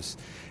Hubble lives.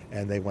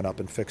 And they went up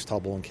and fixed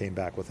Hubble and came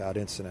back without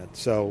incident.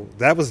 So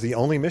that was the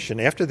only mission.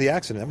 After the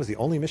accident, that was the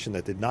only mission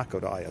that did not go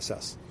to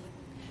ISS.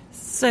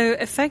 So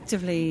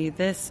effectively,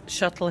 this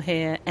shuttle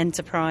here,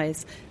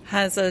 Enterprise,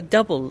 has a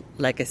double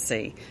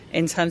legacy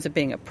in terms of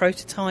being a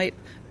prototype,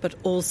 but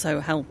also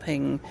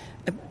helping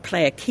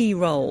play a key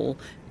role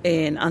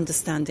in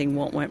understanding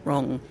what went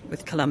wrong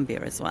with Columbia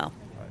as well.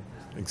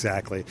 Right.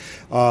 Exactly.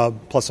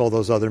 Plus all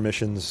those other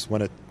missions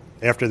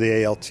after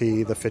the ALT,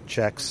 the fit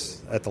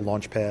checks at the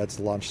launch pads,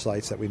 the launch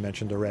sites that we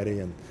mentioned already,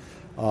 and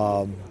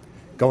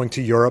going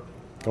to Europe,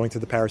 going to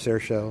the Paris Air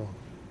Show,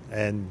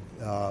 and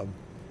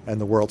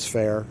the World's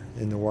Fair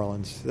in New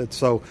Orleans.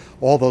 So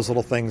all those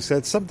little things.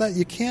 It's something that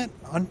you can't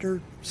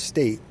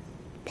understate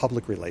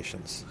public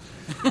relations.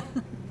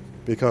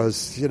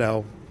 Because,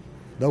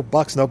 no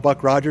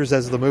Buck Rogers,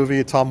 as the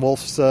movie Tom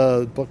Wolfe's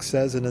book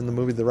says, and in the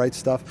movie The Right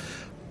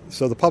Stuff.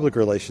 So the public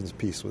relations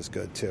piece was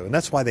good, too. And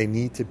that's why they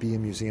need to be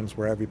in museums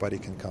where everybody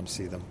can come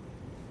see them.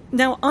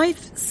 Now, I've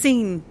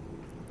seen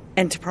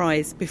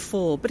Enterprise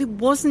before, but it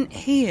wasn't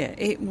here.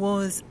 It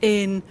was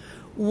in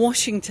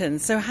Washington.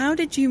 So how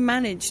did you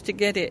manage to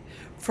get it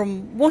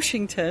from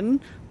Washington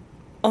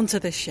onto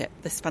this ship,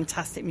 this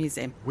fantastic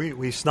museum?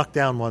 We snuck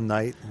down one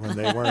night when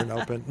they weren't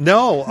open.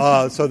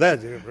 No, so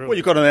that... Well,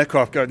 you've got an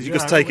aircraft going. You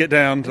just take it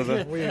down to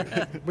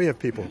the... We have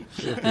people.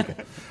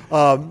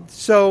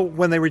 So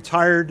when they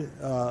retired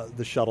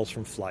the shuttles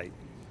from flight,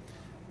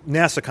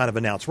 NASA kind of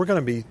announced, we're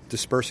going to be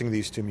dispersing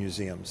these to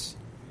museums.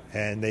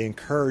 And they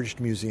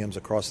encouraged museums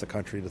across the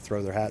country to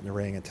throw their hat in the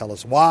ring and tell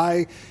us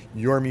why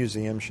your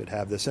museum should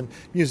have this. And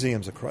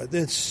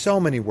there's so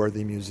many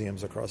worthy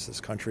museums across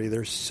this country.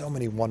 There's so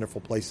many wonderful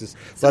places.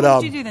 So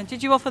what did you do then?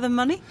 Did you offer them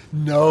money?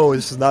 No,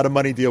 this is not a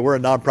money deal. We're a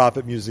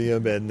nonprofit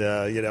museum, and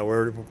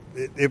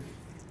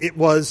it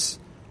was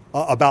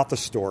about the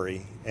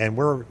story. And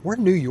we're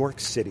New York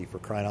City, for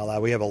crying out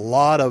loud. We have a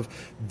lot of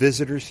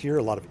visitors here,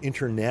 a lot of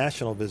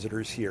international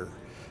visitors here.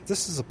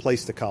 This is a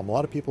place to come. A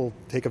lot of people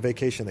take a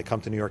vacation. They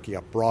come to New York. You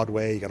got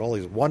Broadway. You got all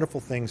these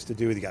wonderful things to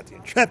do. You got the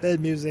Intrepid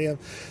Museum.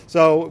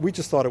 So we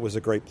just thought it was a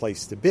great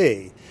place to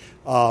be.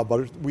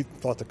 But we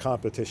thought the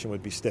competition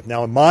would be stiff.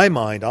 Now, in my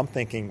mind, I'm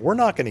thinking we're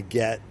not going to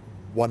get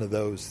one of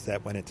those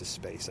that went into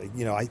space.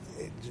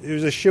 It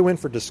was a shoo-in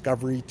for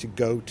Discovery to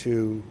go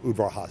to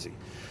Udvar-Hazy.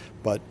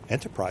 But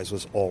Enterprise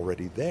was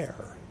already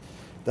there.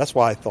 That's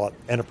why I thought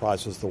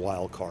Enterprise was the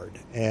wild card.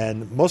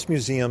 And most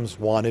museums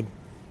wanted,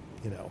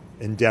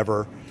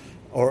 Endeavour,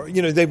 or,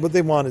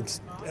 they wanted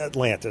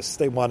Atlantis.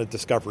 They wanted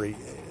Discovery.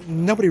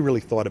 Nobody really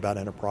thought about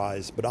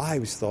Enterprise, but I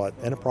always thought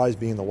Enterprise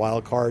being the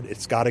wild card,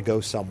 it's got to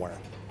go somewhere.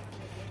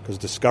 Because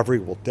Discovery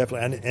will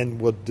definitely, and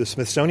will the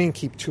Smithsonian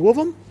keep two of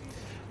them?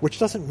 Which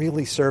doesn't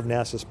really serve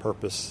NASA's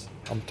purpose.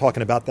 I'm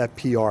talking about that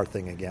PR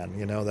thing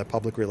again, that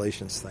public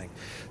relations thing.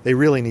 They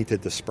really need to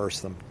disperse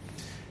them.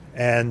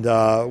 And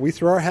we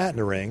threw our hat in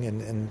the ring,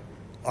 and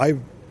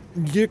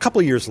a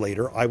couple of years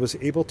later, I was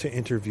able to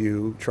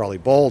interview Charlie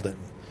Bolden.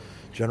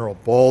 General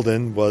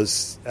Bolden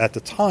was, at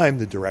the time,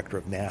 the director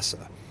of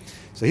NASA.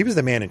 So he was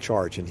the man in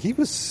charge, and he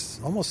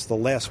was almost the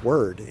last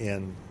word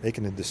in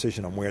making a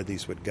decision on where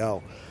these would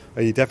go.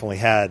 He definitely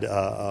had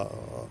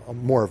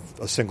more of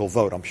a single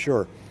vote, I'm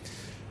sure.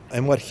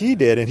 And what he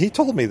did, and he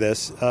told me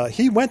this,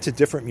 he went to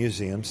different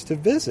museums to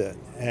visit,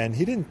 and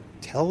he didn't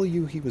tell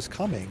you he was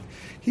coming.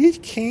 He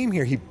came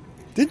here. He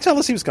didn't tell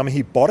us he was coming.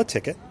 He bought a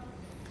ticket.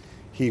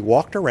 He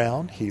walked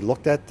around. He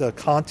looked at the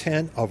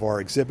content of our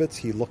exhibits.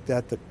 He looked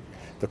at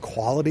the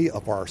quality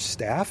of our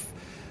staff,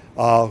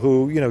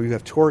 who, you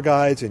have tour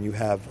guides and you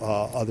have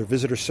other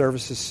visitor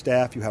services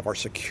staff. You have our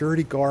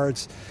security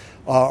guards.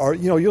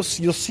 You'll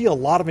see a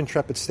lot of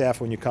intrepid staff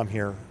when you come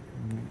here,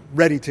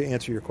 ready to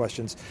answer your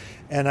questions.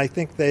 And I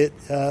think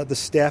that the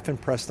staff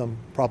impressed them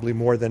probably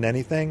more than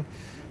anything.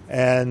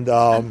 And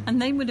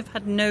they would have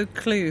had no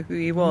clue who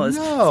he was.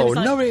 No,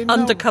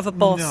 undercover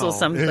boss or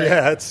something.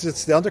 Yeah,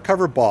 it's the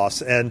undercover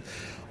boss. And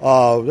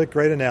a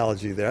great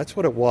analogy there. That's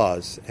what it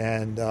was.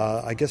 And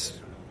I guess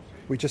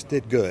we just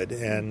did good.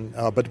 And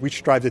but we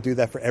strive to do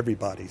that for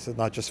everybody, so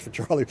not just for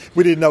Charlie.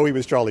 We didn't know he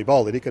was Charlie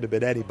Bolden. He could have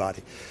been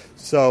anybody.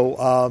 So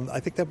I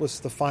think that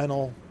was the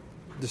final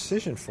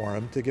decision for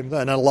him to give him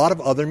that. And a lot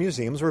of other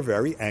museums were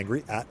very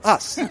angry at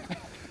us.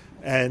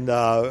 And,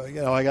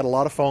 I got a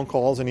lot of phone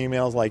calls and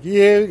emails like,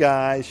 you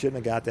guys shouldn't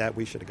have got that.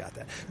 We should have got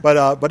that.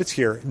 But it's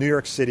here. New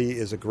York City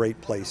is a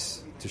great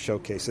place to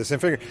showcase this. And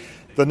figure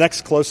the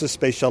next closest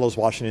space shuttle is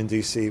Washington,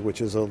 D.C.,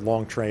 which is a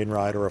long train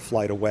ride or a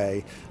flight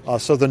away.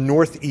 So the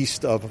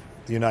northeast of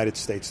the United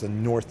States, the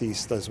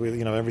northeast, as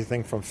we,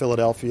 everything from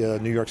Philadelphia,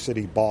 New York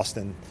City,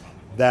 Boston,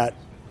 that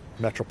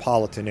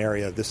metropolitan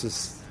area, this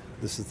is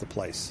the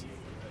place.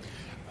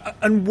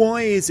 And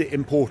why is it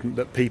important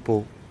that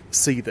people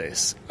see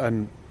this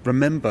and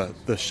remember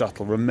the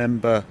shuttle,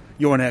 remember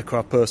you're an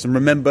aircraft person,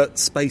 remember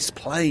space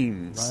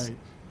planes? Right.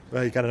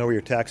 Well, you got to know where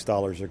your tax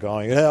dollars are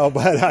going.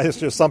 But it's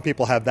just some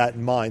people have that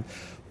in mind.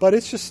 But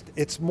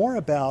it's more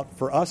about,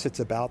 for us, it's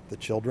about the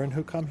children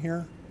who come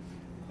here,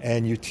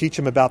 and you teach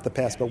them about the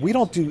past. But we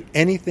don't do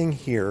anything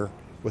here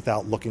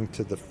without looking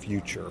to the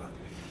future.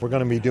 We're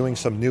going to be doing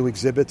some new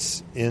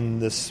exhibits in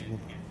this.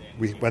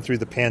 We went through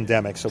the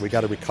pandemic, so we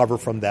got to recover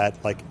from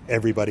that like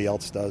everybody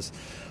else does.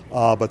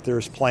 But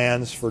there's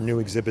plans for new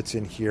exhibits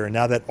in here. And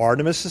now that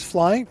Artemis is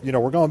flying,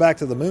 we're going back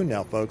to the moon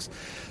now, folks.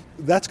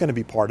 That's going to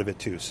be part of it,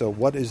 too. So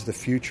what is the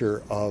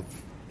future of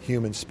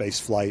human space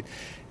flight?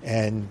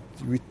 And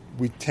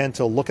we tend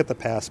to look at the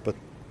past but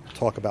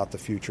talk about the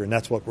future. And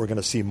that's what we're going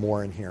to see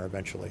more in here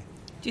eventually.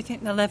 Do you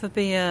think there'll ever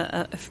be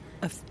a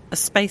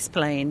space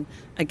plane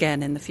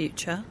again in the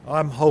future?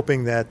 I'm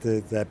hoping that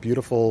that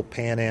beautiful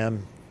Pan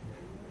Am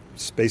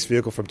space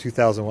vehicle from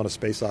 2001: A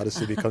Space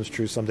Odyssey becomes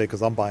true someday,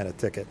 because I'm buying a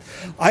ticket.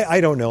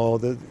 I don't know.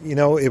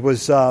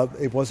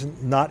 It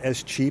wasn't not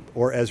as cheap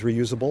or as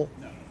reusable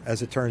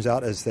as it turns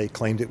out as they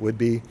claimed it would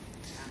be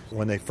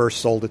when they first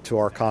sold it to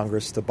our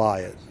Congress to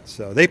buy it.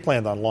 So they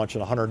planned on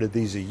launching 100 of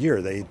these a year.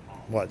 In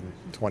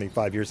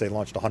 25 years they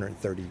launched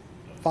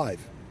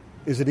 135.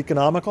 Is it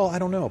economical? I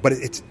don't know, but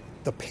it's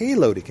the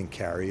payload it can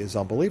carry is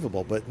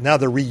unbelievable. But now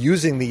they're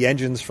reusing the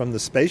engines from the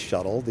space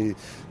shuttle, the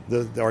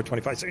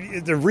R-25. So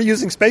they're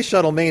reusing space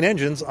shuttle main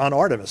engines on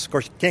Artemis. Of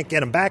course, you can't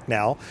get them back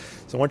now.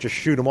 So once you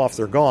shoot them off,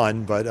 they're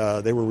gone.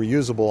 But they were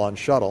reusable on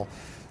shuttle.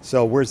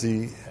 So where's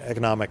the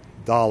economic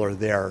dollar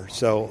there?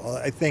 So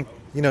I think,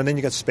 then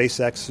you got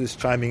SpaceX who's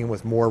chiming in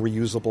with more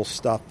reusable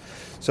stuff.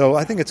 So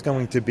I think it's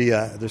going to be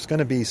there's going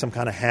to be some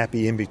kind of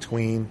happy in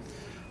between.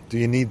 Do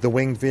you need the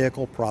winged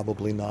vehicle?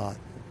 Probably not.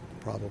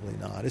 Probably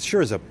not. It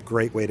sure is a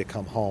great way to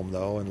come home,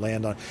 though, and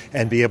land on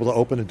and be able to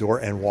open a door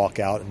and walk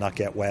out and not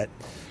get wet.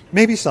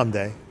 Maybe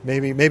someday.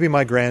 Maybe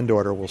my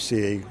granddaughter will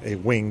see a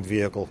winged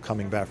vehicle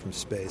coming back from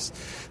space.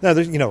 Now,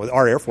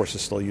 our Air Force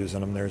is still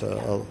using them. There's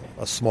a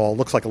small,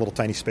 looks like a little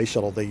tiny space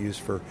shuttle they use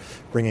for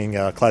bringing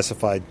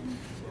classified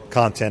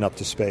content up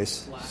to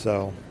space.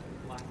 So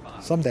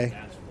someday.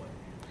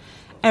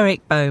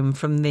 Eric Bohm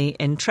from the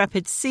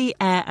Intrepid Sea,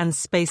 Air and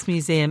Space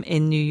Museum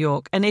in New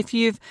York. And if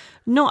you've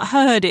not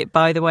heard it,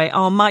 by the way,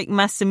 our Mike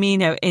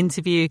Massimino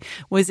interview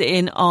was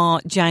in our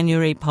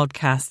January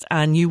podcast,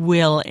 and you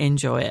will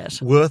enjoy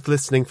it. Worth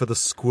listening for the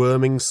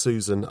squirming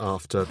Susan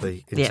after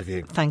the interview.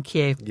 Yeah, thank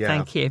you. Yeah.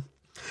 Thank you.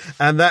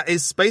 And that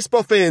is Space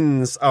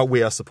Boffins.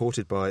 We are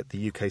supported by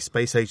the UK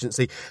Space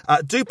Agency.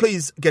 Do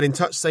please get in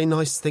touch, say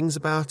nice things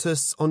about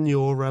us on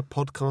your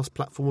podcast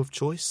platform of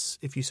choice,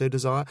 if you so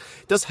desire.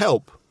 It does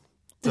help.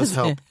 Does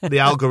help. The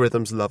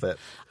algorithms love it.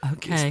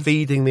 Okay. It's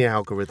feeding the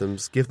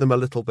algorithms. Give them a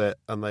little bit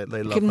and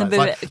they love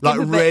that. It's like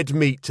red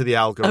meat to the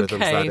algorithms,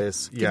 okay. that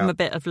is. Give them a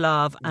bit of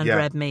love and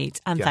red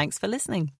meat. And thanks for listening.